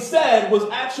that what he said was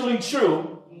actually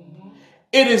true,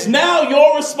 it is now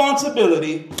your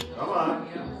responsibility. Come on.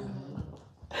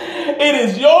 It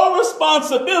is your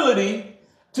responsibility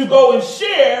to go and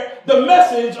share the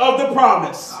message of the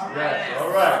promise. Yes.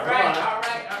 All right.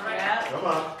 Come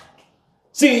on.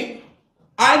 See,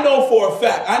 I know for a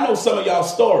fact, I know some of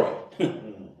y'all's story.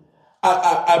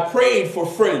 I prayed for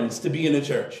friends to be in the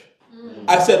church.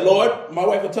 I said, Lord, my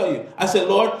wife will tell you, I said,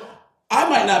 Lord, I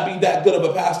might not be that good of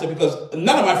a pastor because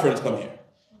none of my friends come here.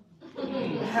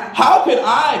 How can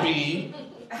I be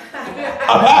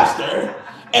a pastor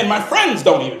and my friends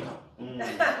don't even come?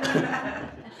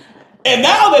 And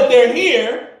now that they're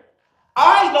here,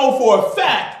 I know for a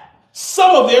fact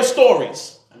some of their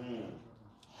stories.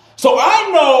 So I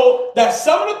know that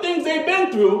some of the things they've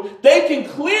been through, they can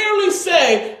clearly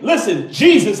say, listen,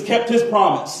 Jesus kept his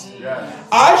promise. Yes.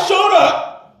 I showed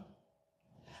up.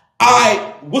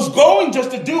 I was going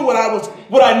just to do what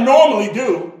I normally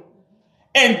do.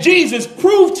 And Jesus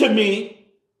proved to me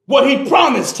what he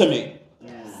promised to me.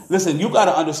 Yes. Listen, you got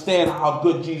to understand how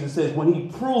good Jesus is when he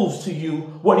proves to you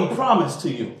what he promised to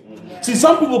you. Yes. See,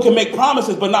 some people can make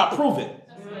promises but not prove it.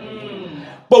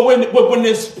 But when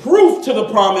there's proof to the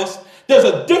promise, there's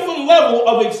a different level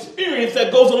of experience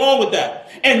that goes along with that.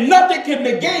 And nothing can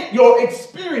negate your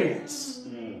experience.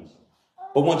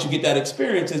 But once you get that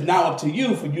experience, it's now up to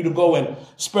you for you to go and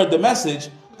spread the message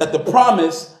that the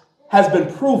promise has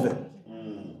been proven.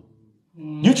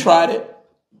 You tried it.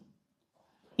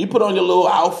 You put on your little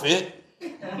outfit.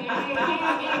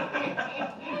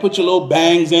 Put your little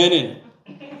bangs in and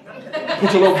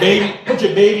put your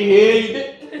baby here.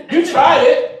 You tried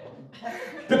it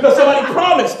because somebody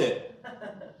promised it.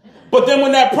 But then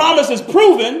when that promise is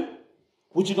proven,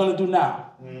 what you going to do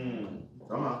now?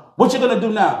 Come on. What you going to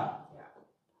do now?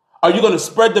 Are you going to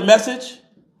spread the message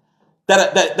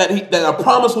that a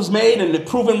promise was made and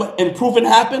proven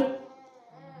happened?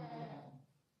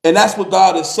 And that's what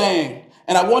God is saying.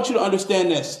 And I want you to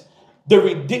understand this. The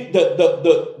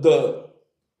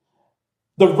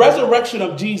resurrection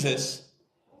of Jesus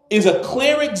is a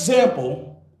clear example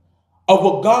of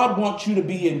what God wants you to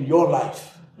be in your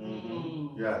life.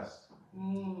 Yes.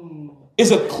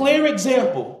 It's a clear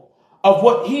example of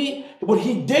what he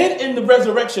did in the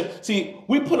resurrection. See,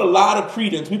 we put a lot of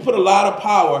credence, we put a lot of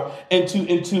power into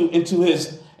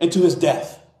his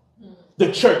death.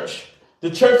 The church,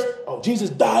 oh, Jesus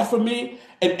died for me.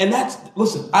 And that's,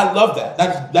 listen, I love that.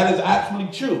 That is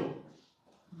absolutely true.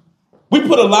 We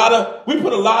put a lot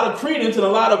of credence and a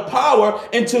lot of power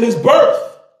into his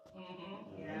birth.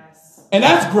 Yes. And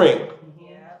that's great.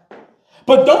 Yeah.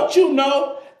 But don't you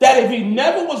know that if he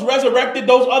never was resurrected,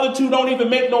 those other two don't even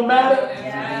make no matter?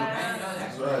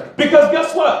 That's right. Because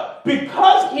guess what?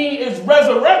 Because he is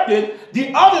resurrected,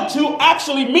 the other two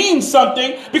actually mean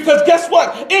something. Because guess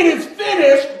what? It is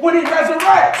finished when he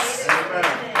resurrects. Amen.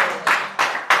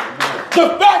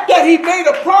 The fact that he made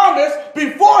a promise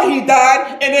before he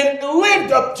died and then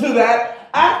lived up to that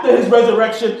after his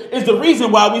resurrection is the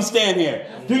reason why we stand here.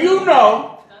 Do you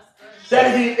know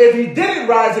that if he didn't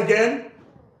rise again,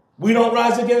 we don't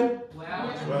rise again?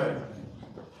 That's right.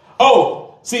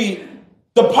 Oh, see,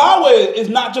 the power is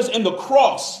not just in the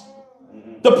cross.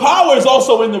 The power is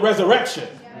also in the resurrection.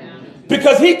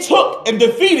 Because he took and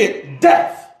defeated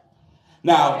death.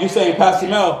 Now, you're saying, Pastor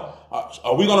Mel,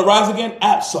 are we going to rise again?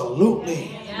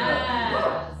 Absolutely.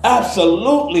 Yes.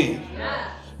 Absolutely.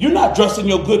 Yes. You're not dressing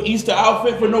your good Easter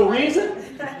outfit for no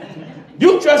reason.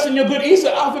 You're dressing your good Easter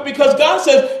outfit because God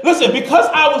says, listen, because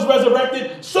I was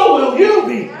resurrected, so will you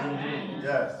be.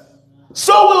 Yes.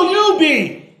 So will you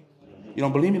be. You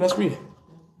don't believe me? Let's read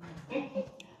it.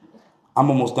 I'm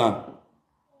almost done.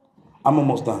 I'm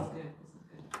almost done.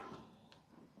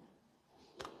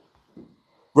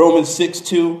 Romans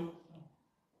 6:2.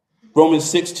 Romans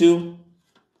 6:2.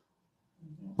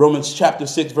 Romans chapter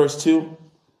 6, verse 2.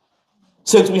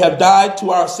 Since we have died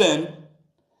to our sin,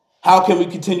 how can we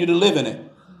continue to live in it?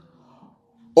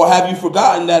 Or have you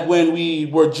forgotten that when we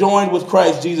were joined with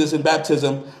Christ Jesus in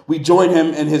baptism, we joined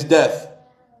him in his death?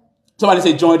 Somebody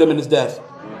say, joined him in his death.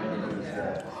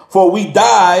 For we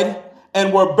died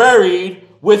and were buried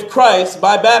with Christ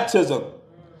by baptism.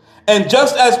 And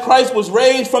just as Christ was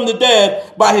raised from the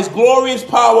dead by his glorious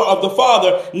power of the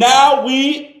Father, now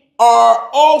we are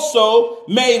also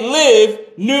may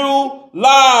live new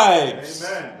lives.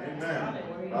 Amen.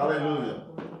 Amen. Hallelujah.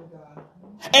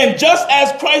 And just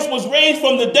as Christ was raised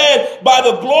from the dead by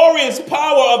the glorious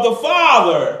power of the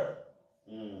Father,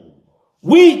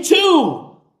 we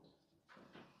too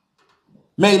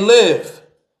may live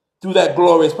through that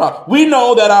glorious power. We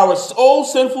know that our old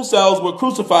sinful selves were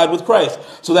crucified with Christ,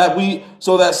 so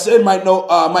that sin might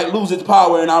lose its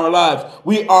power in our lives.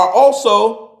 We are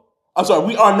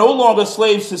no longer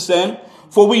slaves to sin,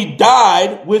 for we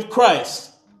died with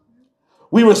Christ.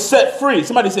 We were set free.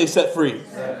 Somebody say set free.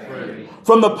 Set free.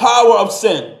 From the power of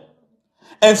sin.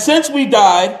 And since we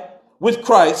died with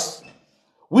Christ,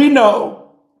 we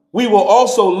know we will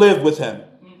also live with him.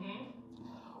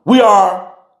 We are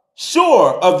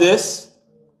sure of this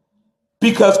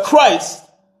because Christ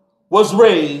was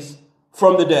raised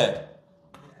from the dead.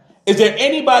 Is there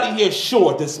anybody here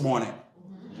sure this morning?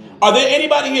 Are there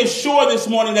anybody here sure this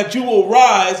morning that you will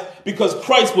rise because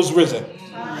Christ was risen?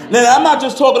 Now, I'm not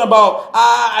just talking about,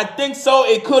 I think so,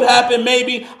 it could happen,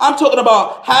 maybe. I'm talking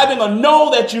about having a know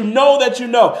that you know that you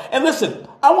know. And listen,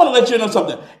 I want to let you know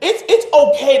something. It's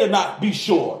okay to not be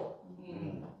sure.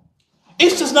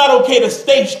 It's just not okay to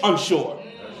stay unsure.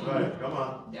 That's right. Come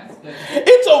on.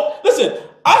 Listen,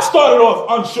 I started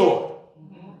off unsure.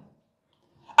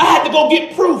 I had to go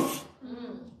get proof.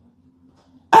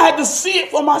 I had to see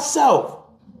it for myself.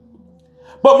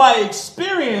 But my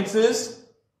experiences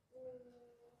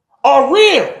are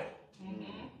real.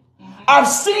 I've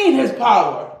seen his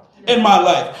power in my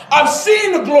life. I've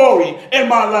seen the glory in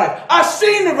my life. I've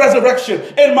seen the resurrection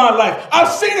in my life. I've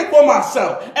seen it for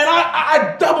myself. And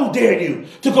I double dare you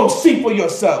to go see for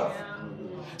yourself.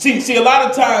 See, a lot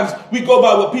of times we go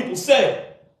by what people say.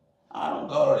 I don't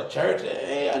go to the church.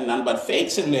 There ain't nothing but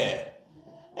fakes in there.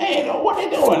 Hey, what they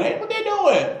doing? What they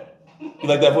doing? You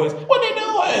like that voice? What they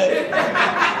doing?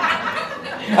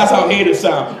 That's how haters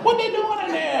sound. What they doing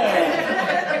in there?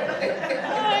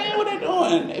 Hey, what they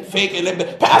doing? They faking.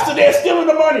 Pastor, they're stealing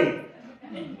the money.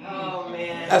 Oh,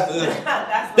 man.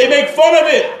 They make fun of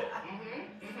it.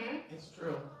 It's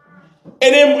true.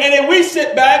 And then we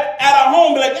sit back at our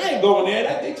home, be like, I ain't going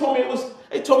there. They told me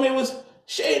it was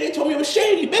shady. They told me it was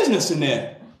shady business in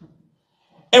there.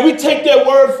 And we take their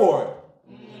word for it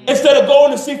instead of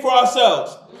going to see for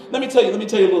ourselves. Let me tell you a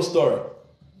little story,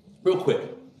 real quick.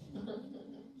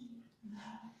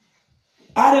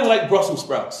 I didn't like Brussels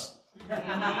sprouts.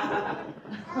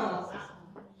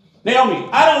 Naomi,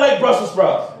 I didn't like Brussels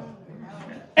sprouts,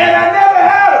 and I never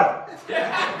had them.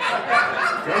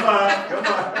 Come on.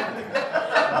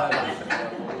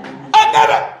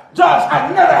 I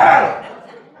never had them.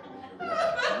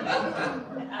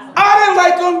 I didn't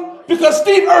like them because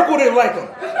Steve Urkel didn't like them.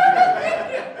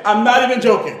 I'm not even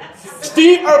joking.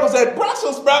 Steve Urkel said,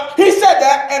 Brussels sprouts. He said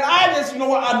that, and I just, you know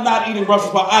what? I'm not eating Brussels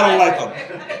sprouts. I don't like them.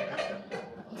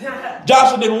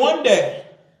 Joshua did one day.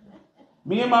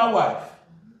 Me and my wife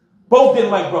both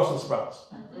didn't like Brussels sprouts.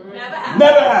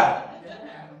 Never had.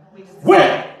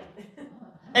 Went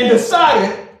and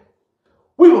decided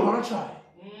we were going to try it.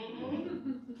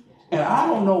 And I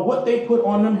don't know what they put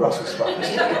on them Brussels sprouts.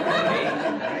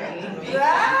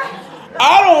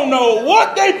 I don't know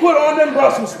what they put on them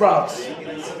Brussels sprouts.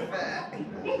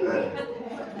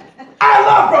 I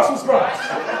love Brussels sprouts.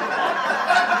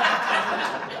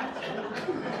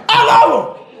 I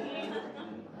love him.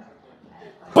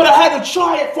 But I had to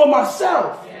try it for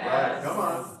myself. Right. Come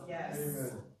on.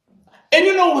 And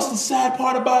you know what's the sad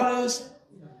part about it is?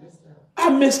 I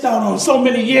missed out on so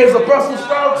many years of Brussels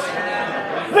sprouts,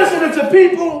 listening to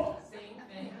people.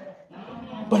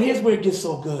 But here's where it gets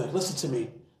so good. Listen to me.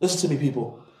 Listen to me,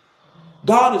 people.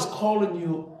 God is calling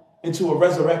you into a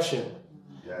resurrection.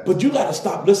 But you got to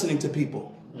stop listening to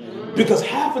people. Because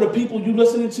half of the people you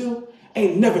listening to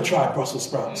ain't never tried Brussels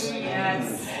sprouts.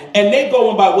 And they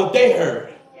going by what they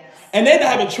heard. And they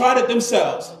haven't tried it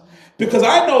themselves. Because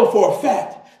I know for a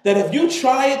fact that if you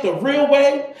try it the real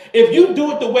way, if you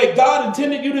do it the way God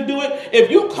intended you to do it,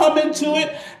 if you come into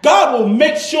it, God will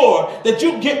make sure that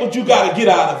you get what you got to get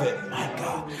out of it. My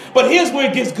God. But here's where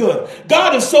it gets good.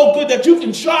 God is so good that you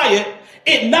can try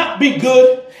it not be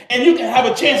good, and you can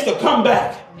have a chance to come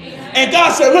back. And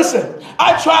God said, listen,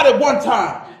 I tried it one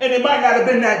time, and it might not have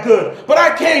been that good, but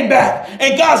I came back.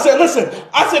 And God said, listen,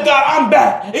 I said, God, I'm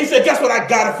back. And he said, guess what? I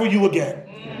got it for you again.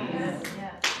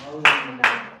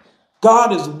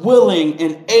 God is willing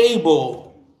and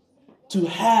able to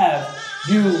have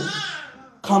you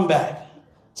come back.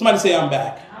 Somebody say, I'm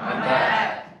back. I'm back.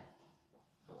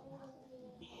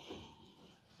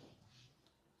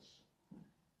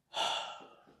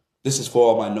 This is for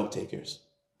all my note takers.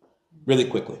 Really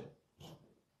quickly.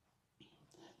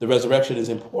 The resurrection is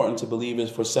important to believers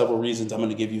for several reasons. I'm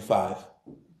going to give you 5.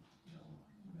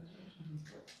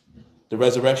 The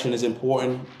resurrection is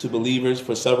important to believers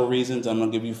for several reasons. I'm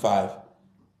going to give you 5.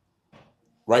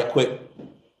 Right quick.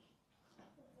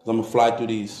 Because I'm going to fly through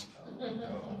these.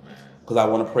 Because I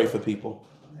want to pray for people.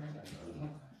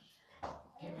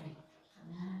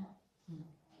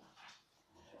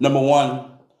 Number 1,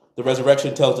 the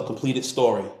resurrection tells the completed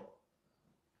story.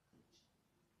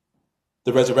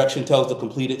 The resurrection tells the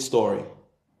completed story.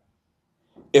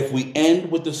 If we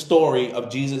end with the story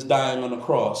of Jesus dying on the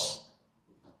cross,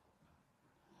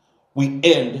 we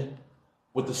end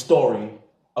with the story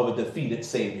of a defeated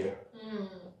Savior.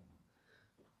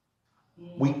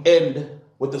 We end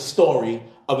with the story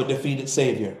of a defeated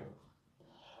Savior.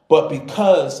 But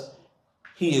because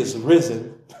he is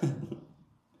risen,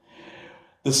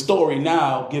 the story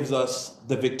now gives us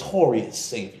the victorious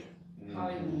Savior.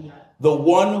 The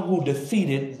one who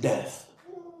defeated death.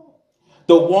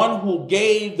 The one who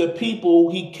gave the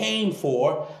people he came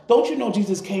for. Don't you know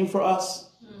Jesus came for us?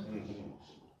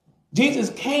 Jesus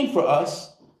came for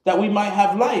us that we might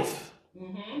have life.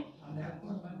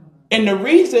 And the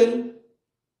reason,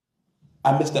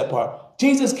 I missed that part.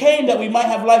 Jesus came that we might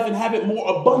have life and have it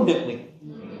more abundantly.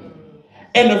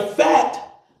 And the fact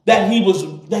that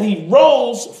he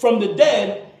rose from the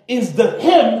dead is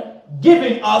him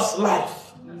giving us life.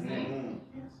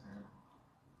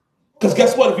 Because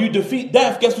guess what? If you defeat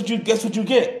death, guess what you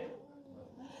get?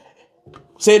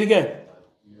 Say it again.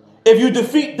 If you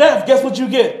defeat death, guess what you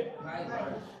get?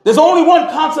 There's only one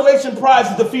consolation prize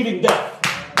in defeating death.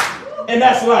 And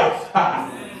that's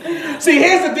life. See,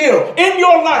 here's the deal. In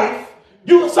your life,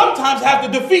 you sometimes have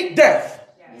to defeat death.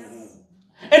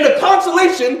 And the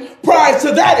consolation prize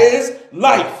to that is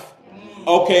life.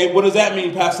 Okay, what does that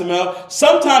mean, Pastor Mel?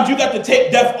 Sometimes you got to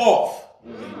take death off.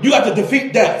 You got to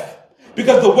defeat death.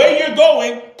 Because the way you're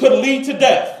going could lead to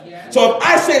death. So if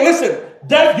I say, listen,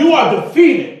 death, you are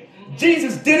defeated.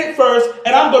 Jesus did it first,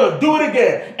 and I'm going to do it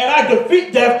again. And I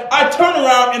defeat death, I turn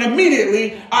around, and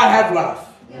immediately I have life.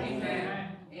 Amen.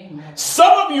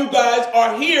 Some of you guys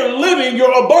are here living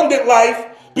your abundant life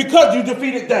because you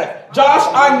defeated death. Josh,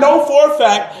 I know for a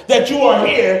fact that you are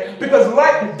here because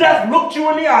death looked you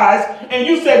in the eyes, and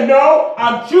you said, no,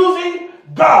 I'm choosing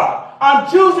God. I'm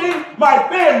choosing my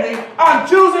family. I'm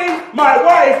choosing my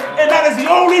wife. And that is the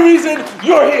only reason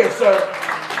you're here, sir.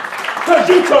 Because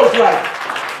you chose life.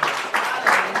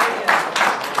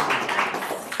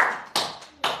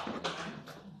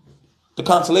 The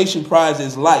consolation prize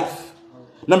is life.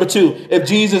 Number 2, if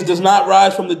Jesus does not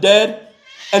rise from the dead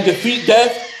and defeat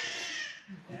death,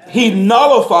 he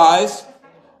nullifies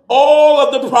all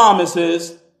of the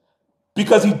promises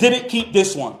because he didn't keep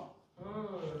this one.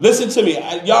 Listen to me.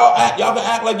 Y'all can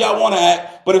act like y'all want to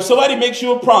act, but if somebody makes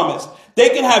you a promise, they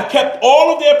can have kept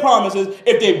all of their promises.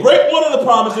 If they break one of the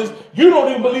promises, you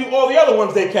don't even believe all the other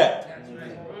ones they kept.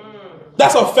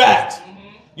 That's a fact.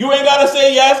 You ain't got to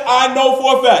say yes. I know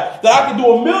for a fact that I can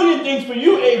do a million things for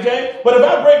you, AJ, but if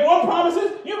I break one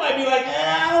promises, you might be like,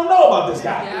 I don't know about this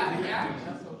guy.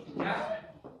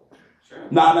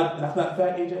 Nah, that's not a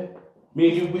fact, AJ. Me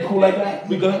and you, we cool like that?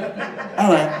 We good?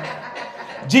 All right.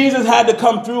 Jesus had to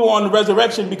come through on the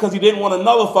resurrection because he didn't want to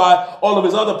nullify all of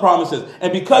his other promises.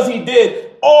 And because he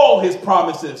did, all his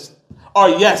promises are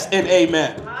yes and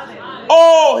amen.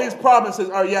 All his promises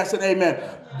are yes and amen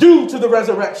due to the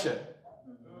resurrection.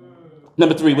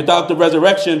 Number 3, without the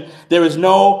resurrection, there is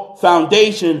no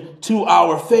foundation to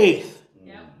our faith.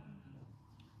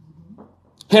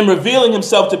 Him revealing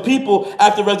himself to people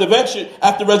after resurrection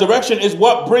is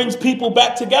what brings people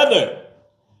back together.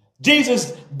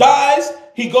 Jesus dies.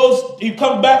 He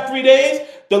comes back 3 days.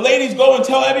 The ladies go and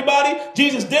tell everybody.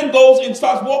 Jesus then goes and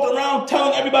starts walking around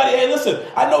telling everybody, hey, listen,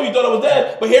 I know you thought I was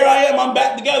dead, but here I am. I'm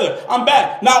back together. I'm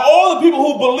back. Now, all the people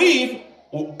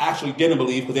who actually didn't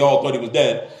believe because they all thought he was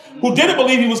dead, who didn't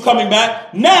believe he was coming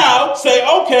back, now say,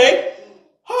 okay,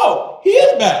 he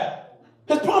is back.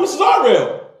 His promises are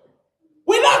real.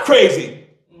 We're not crazy.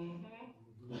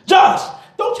 Josh,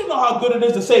 don't you know how good it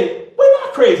is to say, we're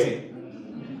not crazy?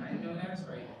 I know that's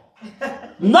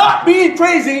right. Not being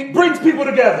crazy brings people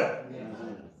together.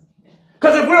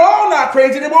 Because if we're all not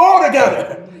crazy, then we're all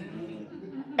together.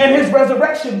 And his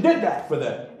resurrection did that for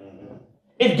them.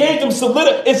 It gave them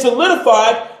it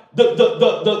solidified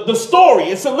the story.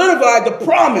 It solidified the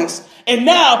promise. And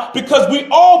now, because we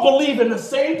all believe in the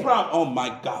same promise, oh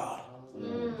my God.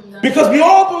 Because we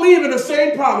all believe in the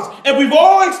same promise and we've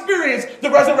all experienced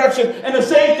the resurrection and the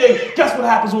same thing. Guess what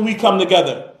happens when we come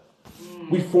together?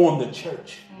 We form the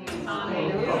church.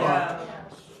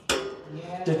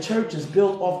 The church is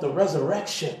built off the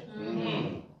resurrection.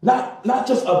 Not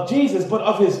just of Jesus, but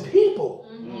of his people.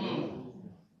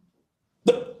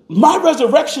 My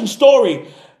resurrection story,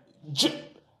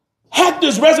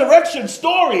 Hector's resurrection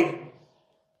story,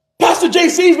 Pastor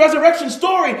JC's resurrection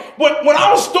story, when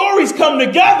our stories come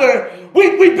together,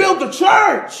 we build the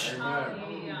church.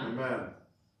 Amen.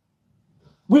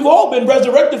 We've all been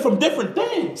resurrected from different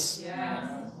things.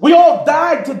 We all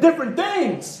died to different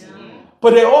things.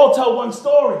 But they all tell one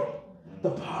story. The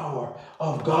power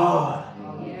of God.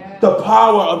 The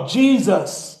power of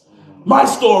Jesus. My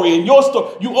story and your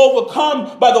story. You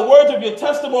overcome by the words of your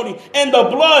testimony and the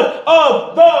blood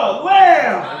of the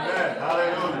Lamb. Amen.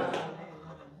 Hallelujah.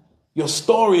 Your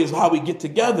story is how we get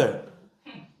together.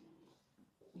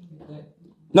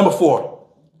 Number 4,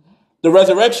 the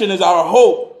resurrection is our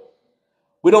hope.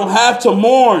 We don't have to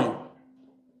mourn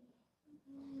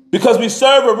because we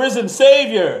serve a risen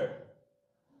Savior.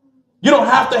 You don't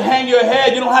have to hang your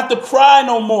head. You don't have to cry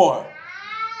no more.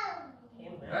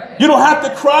 You don't have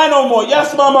to cry no more.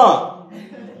 Yes, Mama.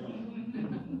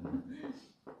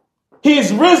 He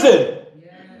is risen.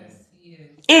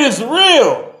 It is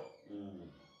real.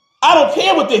 I don't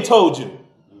care what they told you.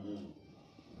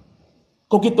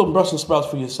 Go get them Brussels sprouts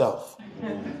for yourself.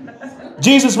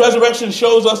 Jesus' resurrection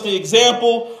shows us the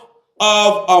example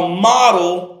of a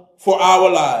model for our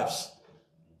lives.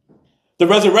 The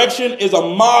resurrection is a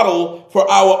model for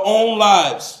our own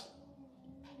lives.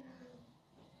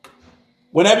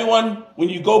 When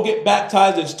you go get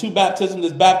baptized, there's 2 baptisms.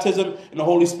 There's baptism in the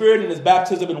Holy Spirit and there's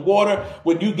baptism in water.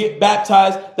 When you get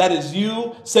baptized, that is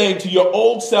you saying to your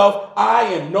old self, I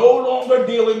am no longer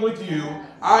dealing with you.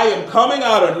 I am coming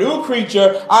out a new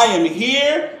creature. I am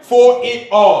here for it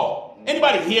all.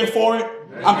 Anybody here for it?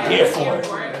 I'm here for it.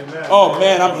 Oh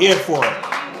man, I'm here for it.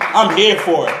 I'm here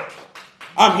for it.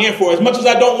 I'm here for it. As much as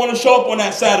I don't want to show up on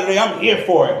that Saturday, I'm here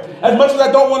for it. As much as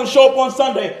I don't want to show up on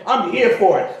Sunday, I'm here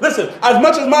for it. Listen, as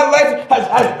much as my life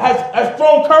has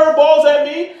thrown curveballs at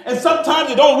me, and sometimes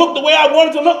it don't look the way I want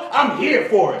it to look, I'm here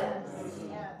for it.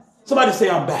 Somebody say,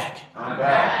 I'm back. I'm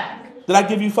back. Did I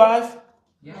give you 5?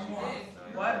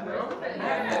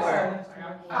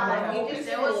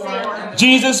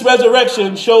 Jesus'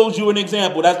 resurrection shows you an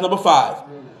example. That's number 5.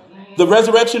 The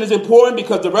resurrection is important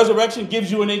because the resurrection gives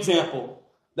you an example.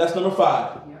 That's number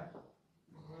 5.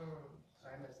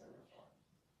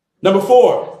 Number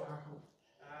 4.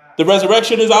 The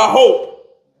resurrection is our hope.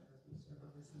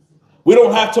 We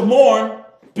don't have to mourn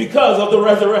because of the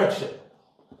resurrection.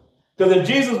 Because if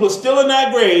Jesus was still in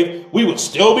that grave, we would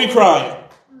still be crying.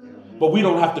 But we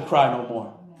don't have to cry no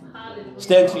more.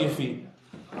 Stand to your feet.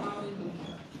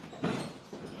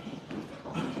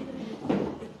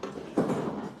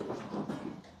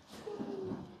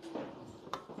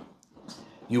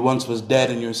 You once was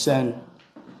dead in your sin.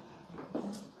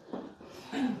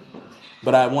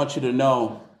 But I want you to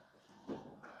know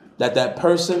that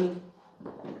person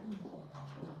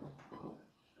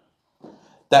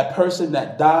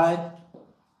that died,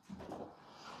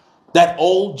 that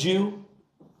old Jew,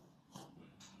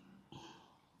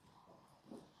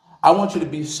 I want you to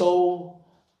be so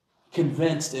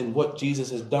convinced in what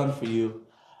Jesus has done for you.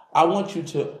 I want you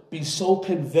to be so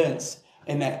convinced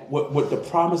in that what the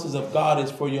promises of God is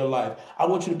for your life. I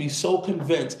want you to be so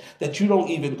convinced that you don't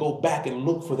even go back and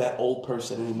look for that old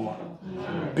person anymore.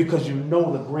 Because you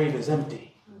know the grave is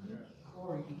empty.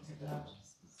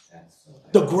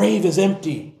 The grave is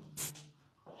empty.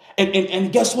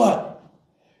 And guess what?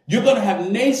 You're going to have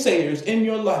naysayers in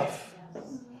your life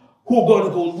who are going to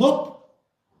go look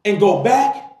and go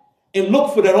back and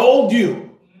look for that old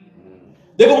you.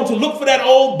 They're going to look for that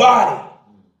old body.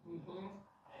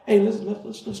 Hey, let's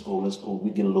go. We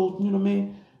get a little, you know what I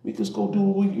mean? We just go do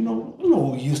what we, you know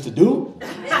what we used to do.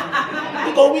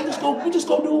 We just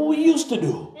go do what we used to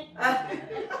do.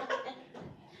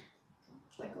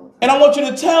 And I want you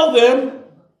to tell them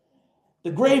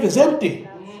the grave is empty.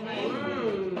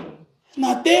 It's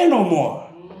not there no more.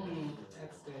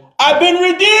 I've been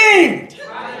redeemed.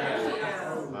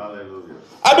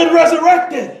 I've been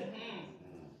resurrected.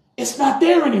 It's not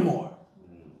there anymore.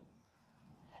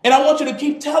 And I want you to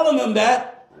keep telling them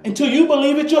that until you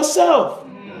believe it yourself.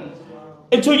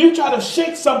 Until you try to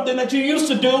shake something that you used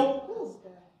to do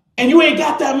and you ain't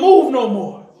got that move no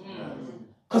more.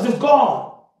 Because it's gone.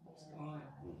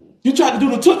 You try to do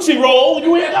the Tootsie Roll,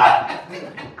 you ain't got it.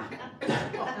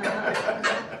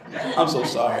 I'm so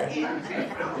sorry.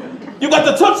 You got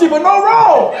the Tootsie but no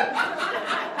roll.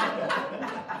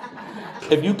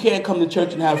 If you can't come to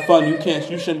church and have fun, you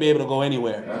shouldn't be able to go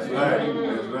anywhere. That's right.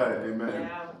 That's right. Amen.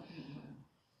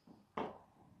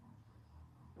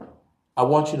 I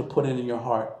want you to put it in your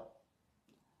heart.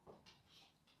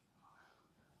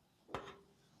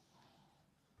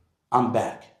 I'm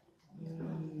back.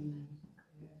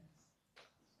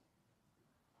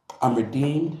 I'm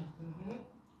redeemed.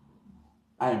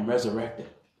 I am resurrected.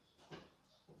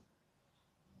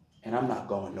 And I'm not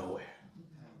going nowhere.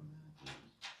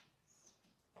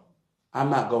 I'm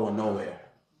not going nowhere.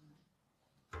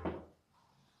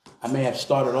 I may have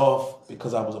started off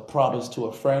because I was a promise to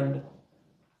a friend.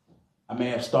 I may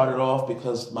have started off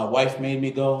because my wife made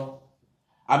me go.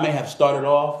 I may have started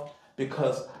off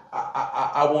because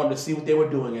I wanted to see what they were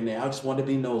doing in there. I just wanted to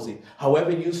be nosy.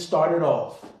 However you started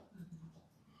off,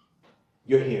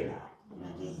 you're here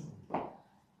now.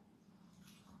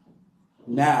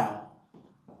 Now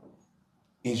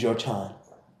is your time.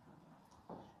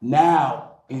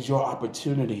 Now is your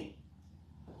opportunity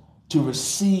to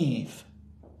receive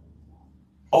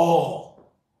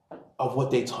all of what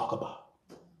they talk about.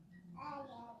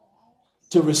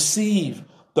 To receive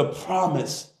the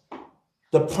promises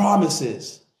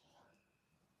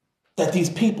that these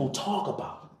people talk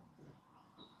about.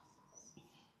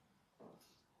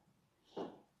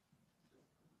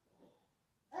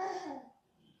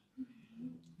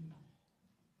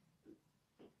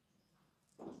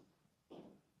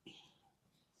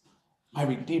 My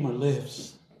Redeemer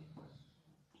lives.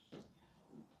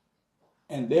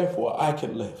 And therefore I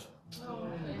can live.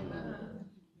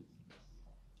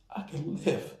 I can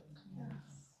live.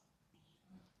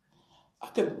 I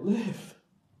can live.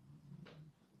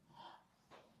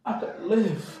 I can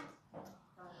live.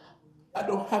 I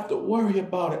don't have to worry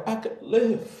about it. I can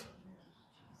live.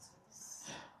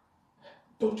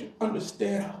 Don't you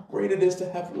understand how great it is to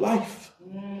have life?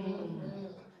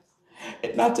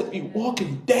 And not to be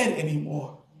walking dead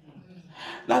anymore.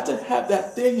 Not to have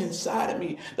that thing inside of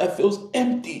me that feels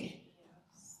empty.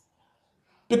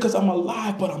 Because I'm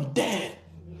alive, but I'm dead.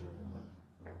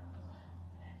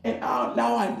 And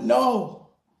now I know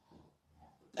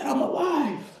that I'm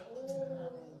alive.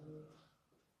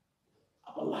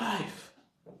 I'm alive.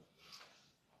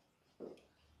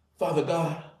 Father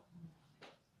God,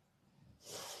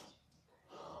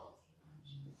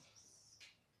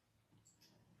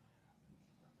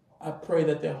 I pray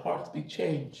that their hearts be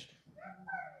changed.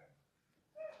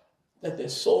 That their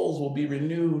souls will be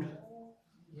renewed.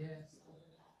 Yes.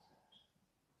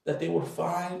 That they will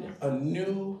find a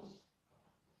new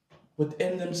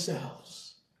within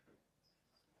themselves.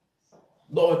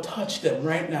 Lord, touch them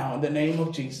right now in the name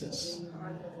of Jesus.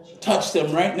 Touch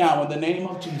them right now in the name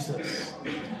of Jesus.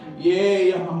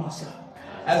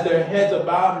 As their heads are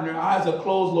bowed and their eyes are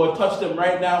closed, Lord, touch them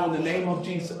right now in the name of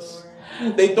Jesus.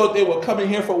 They thought they were coming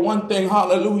here for one thing,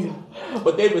 hallelujah,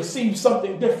 but they received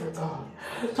something different, God.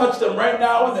 Touch them right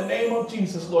now in the name of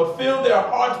Jesus, Lord. Fill their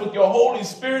hearts with your Holy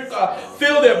Spirit, God.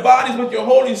 Fill their bodies with your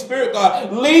Holy Spirit,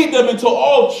 God. Lead them into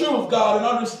all truth, God, and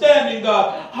understanding,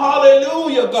 God.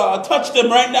 Hallelujah, God. Touch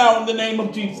them right now in the name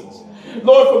of Jesus.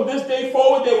 Lord, from this day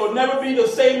forward, they will never be the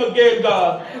same again,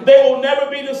 God. They will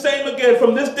never be the same again.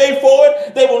 From this day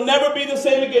forward, they will never be the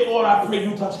same again. Lord, I pray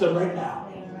you touch them right now.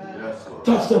 Yes,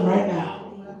 touch them right now.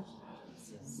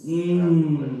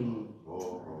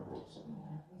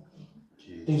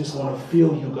 They just want to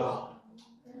feel you, God.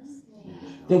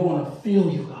 They want to feel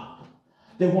you, God.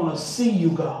 They want to see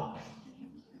you, God.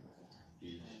 Do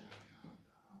it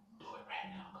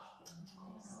right now, God.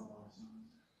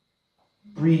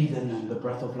 Breathe in them the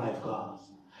breath of life, God.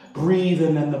 Breathe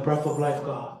in them the breath of life,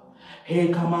 God. Hey,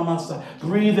 come on, Master.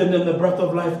 Breathe in them the breath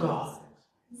of life, God.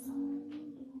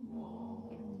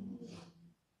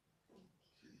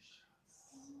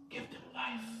 Give them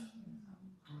life.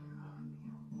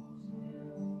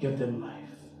 Give them life.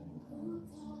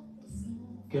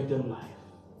 Give them life.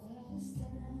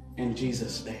 In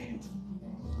Jesus' name.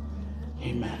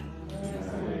 Amen.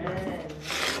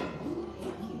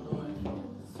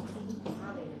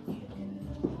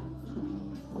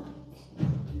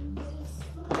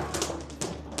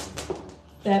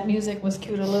 That music was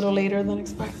cued a little later than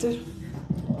expected.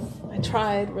 I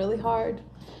tried really hard.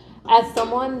 As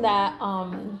someone that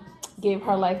gave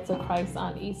her life to Christ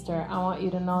on Easter, I want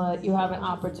you to know that you have an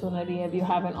opportunity, if you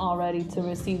haven't already, to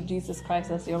receive Jesus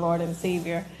Christ as your Lord and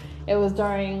Savior. It was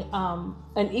during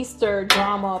an Easter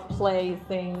drama play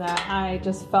thing that I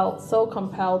just felt so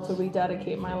compelled to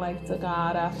rededicate my life to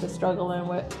God after struggling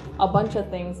with a bunch of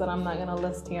things that I'm not going to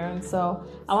list here. And so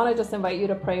I want to just invite you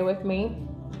to pray with me.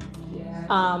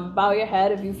 Bow your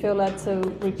head. If you feel led to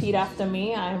repeat after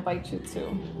me, I invite you to.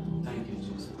 Thank you,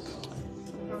 Jesus.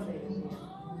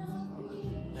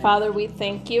 Father, we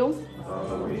thank you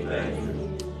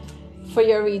for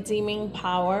your redeeming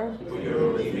power.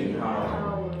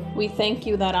 We thank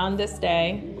you that on this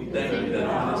day,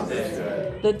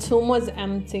 the tomb was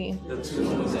empty.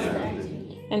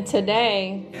 And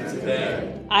today,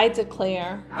 I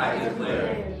declare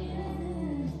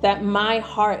that my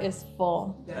heart is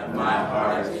full.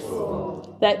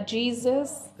 That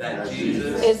Jesus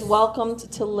is welcomed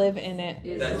to live in it.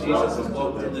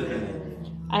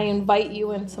 I invite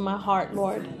you into my heart,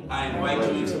 Lord. I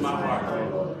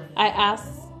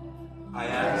ask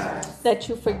that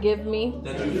you forgive me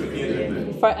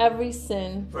for every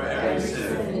sin,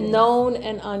 known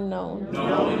and unknown.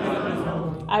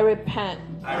 I repent.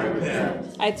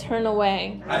 I turn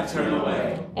away.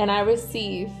 And I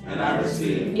receive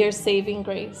your saving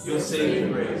grace.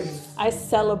 I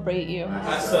celebrate you.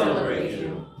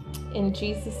 In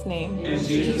Jesus' name.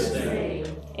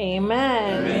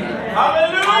 Amen.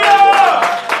 Hallelujah!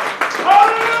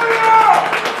 Hallelujah!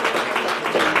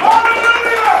 Hallelujah!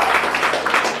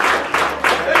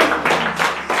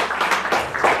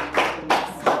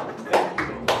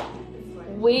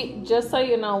 We, just so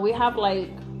you know, we have like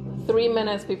 3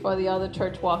 minutes before the other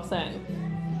church walks in.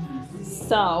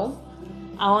 So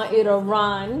I want you to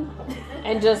run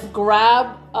and just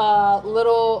grab a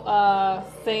little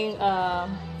thing.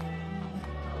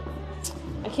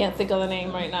 I can't think of the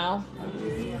name right now.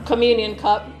 Communion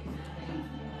cup.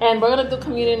 And we're going to do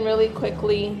communion really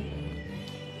quickly.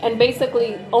 And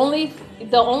basically,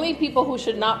 the only people who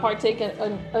should not partake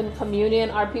in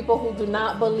communion are people who do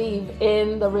not believe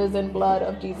in the risen blood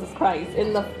of Jesus Christ,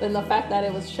 in the fact that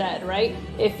it was shed, right?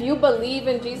 If you believe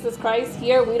in Jesus Christ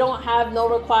here, we don't have no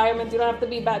requirements. You don't have to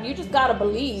be bad. You just got to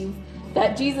believe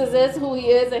that Jesus is who he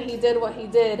is and he did what he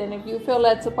did. And if you feel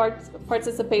led to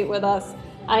participate with us,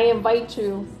 I invite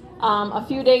you. A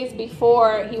few days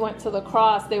before he went to the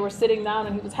cross, they were sitting down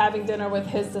and he was having dinner with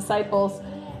his disciples.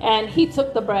 And he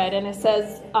took the bread, and it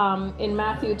says in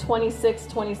Matthew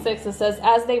 26:26, it says,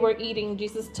 as they were eating,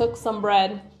 Jesus took some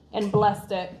bread and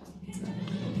blessed it.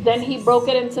 Then he broke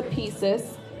it into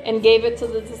pieces and gave it to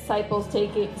the disciples,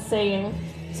 saying,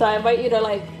 so I invite you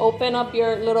to open up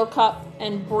your little cup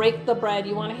and break the bread.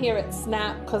 You want to hear it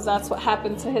snap, because that's what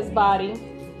happened to his body.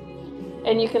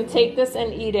 And you can take this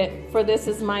and eat it, for this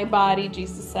is my body,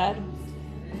 Jesus said.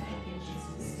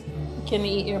 You can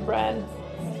eat your bread.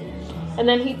 And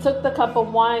then he took the cup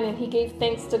of wine and he gave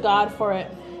thanks to God for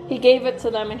it. He gave it to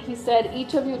them and he said,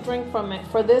 each of you drink from it,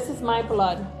 for this is my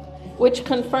blood, which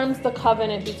confirms the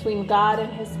covenant between God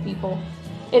and his people.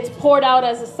 It's poured out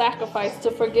as a sacrifice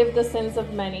to forgive the sins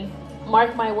of many.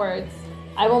 Mark my words.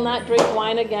 I will not drink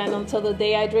wine again until the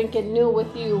day I drink it new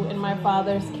with you in my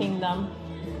Father's kingdom.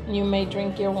 You may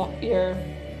drink your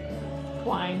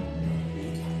wine.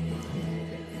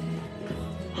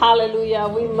 Hallelujah.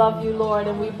 We love you, Lord,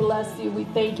 and we bless you. We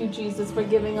thank you, Jesus, for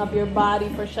giving up your body,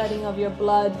 for shedding of your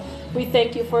blood. We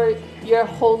thank you for your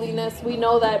holiness. We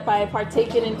know that by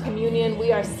partaking in communion,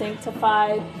 we are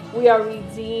sanctified. We are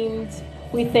redeemed.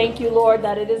 We thank you, Lord,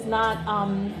 that it is not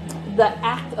the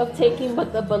act of taking,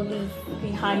 but the belief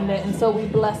behind it. And so we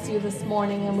bless you this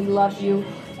morning, and we love you.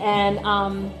 And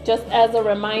just as a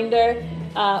reminder,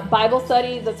 Bible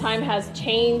study, the time has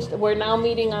changed. We're now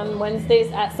meeting on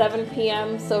Wednesdays at 7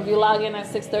 p.m. So if you log in at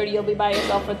 6:30, you'll be by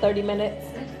yourself for 30 minutes.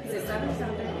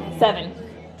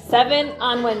 7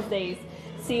 on Wednesdays.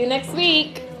 See you next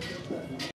week.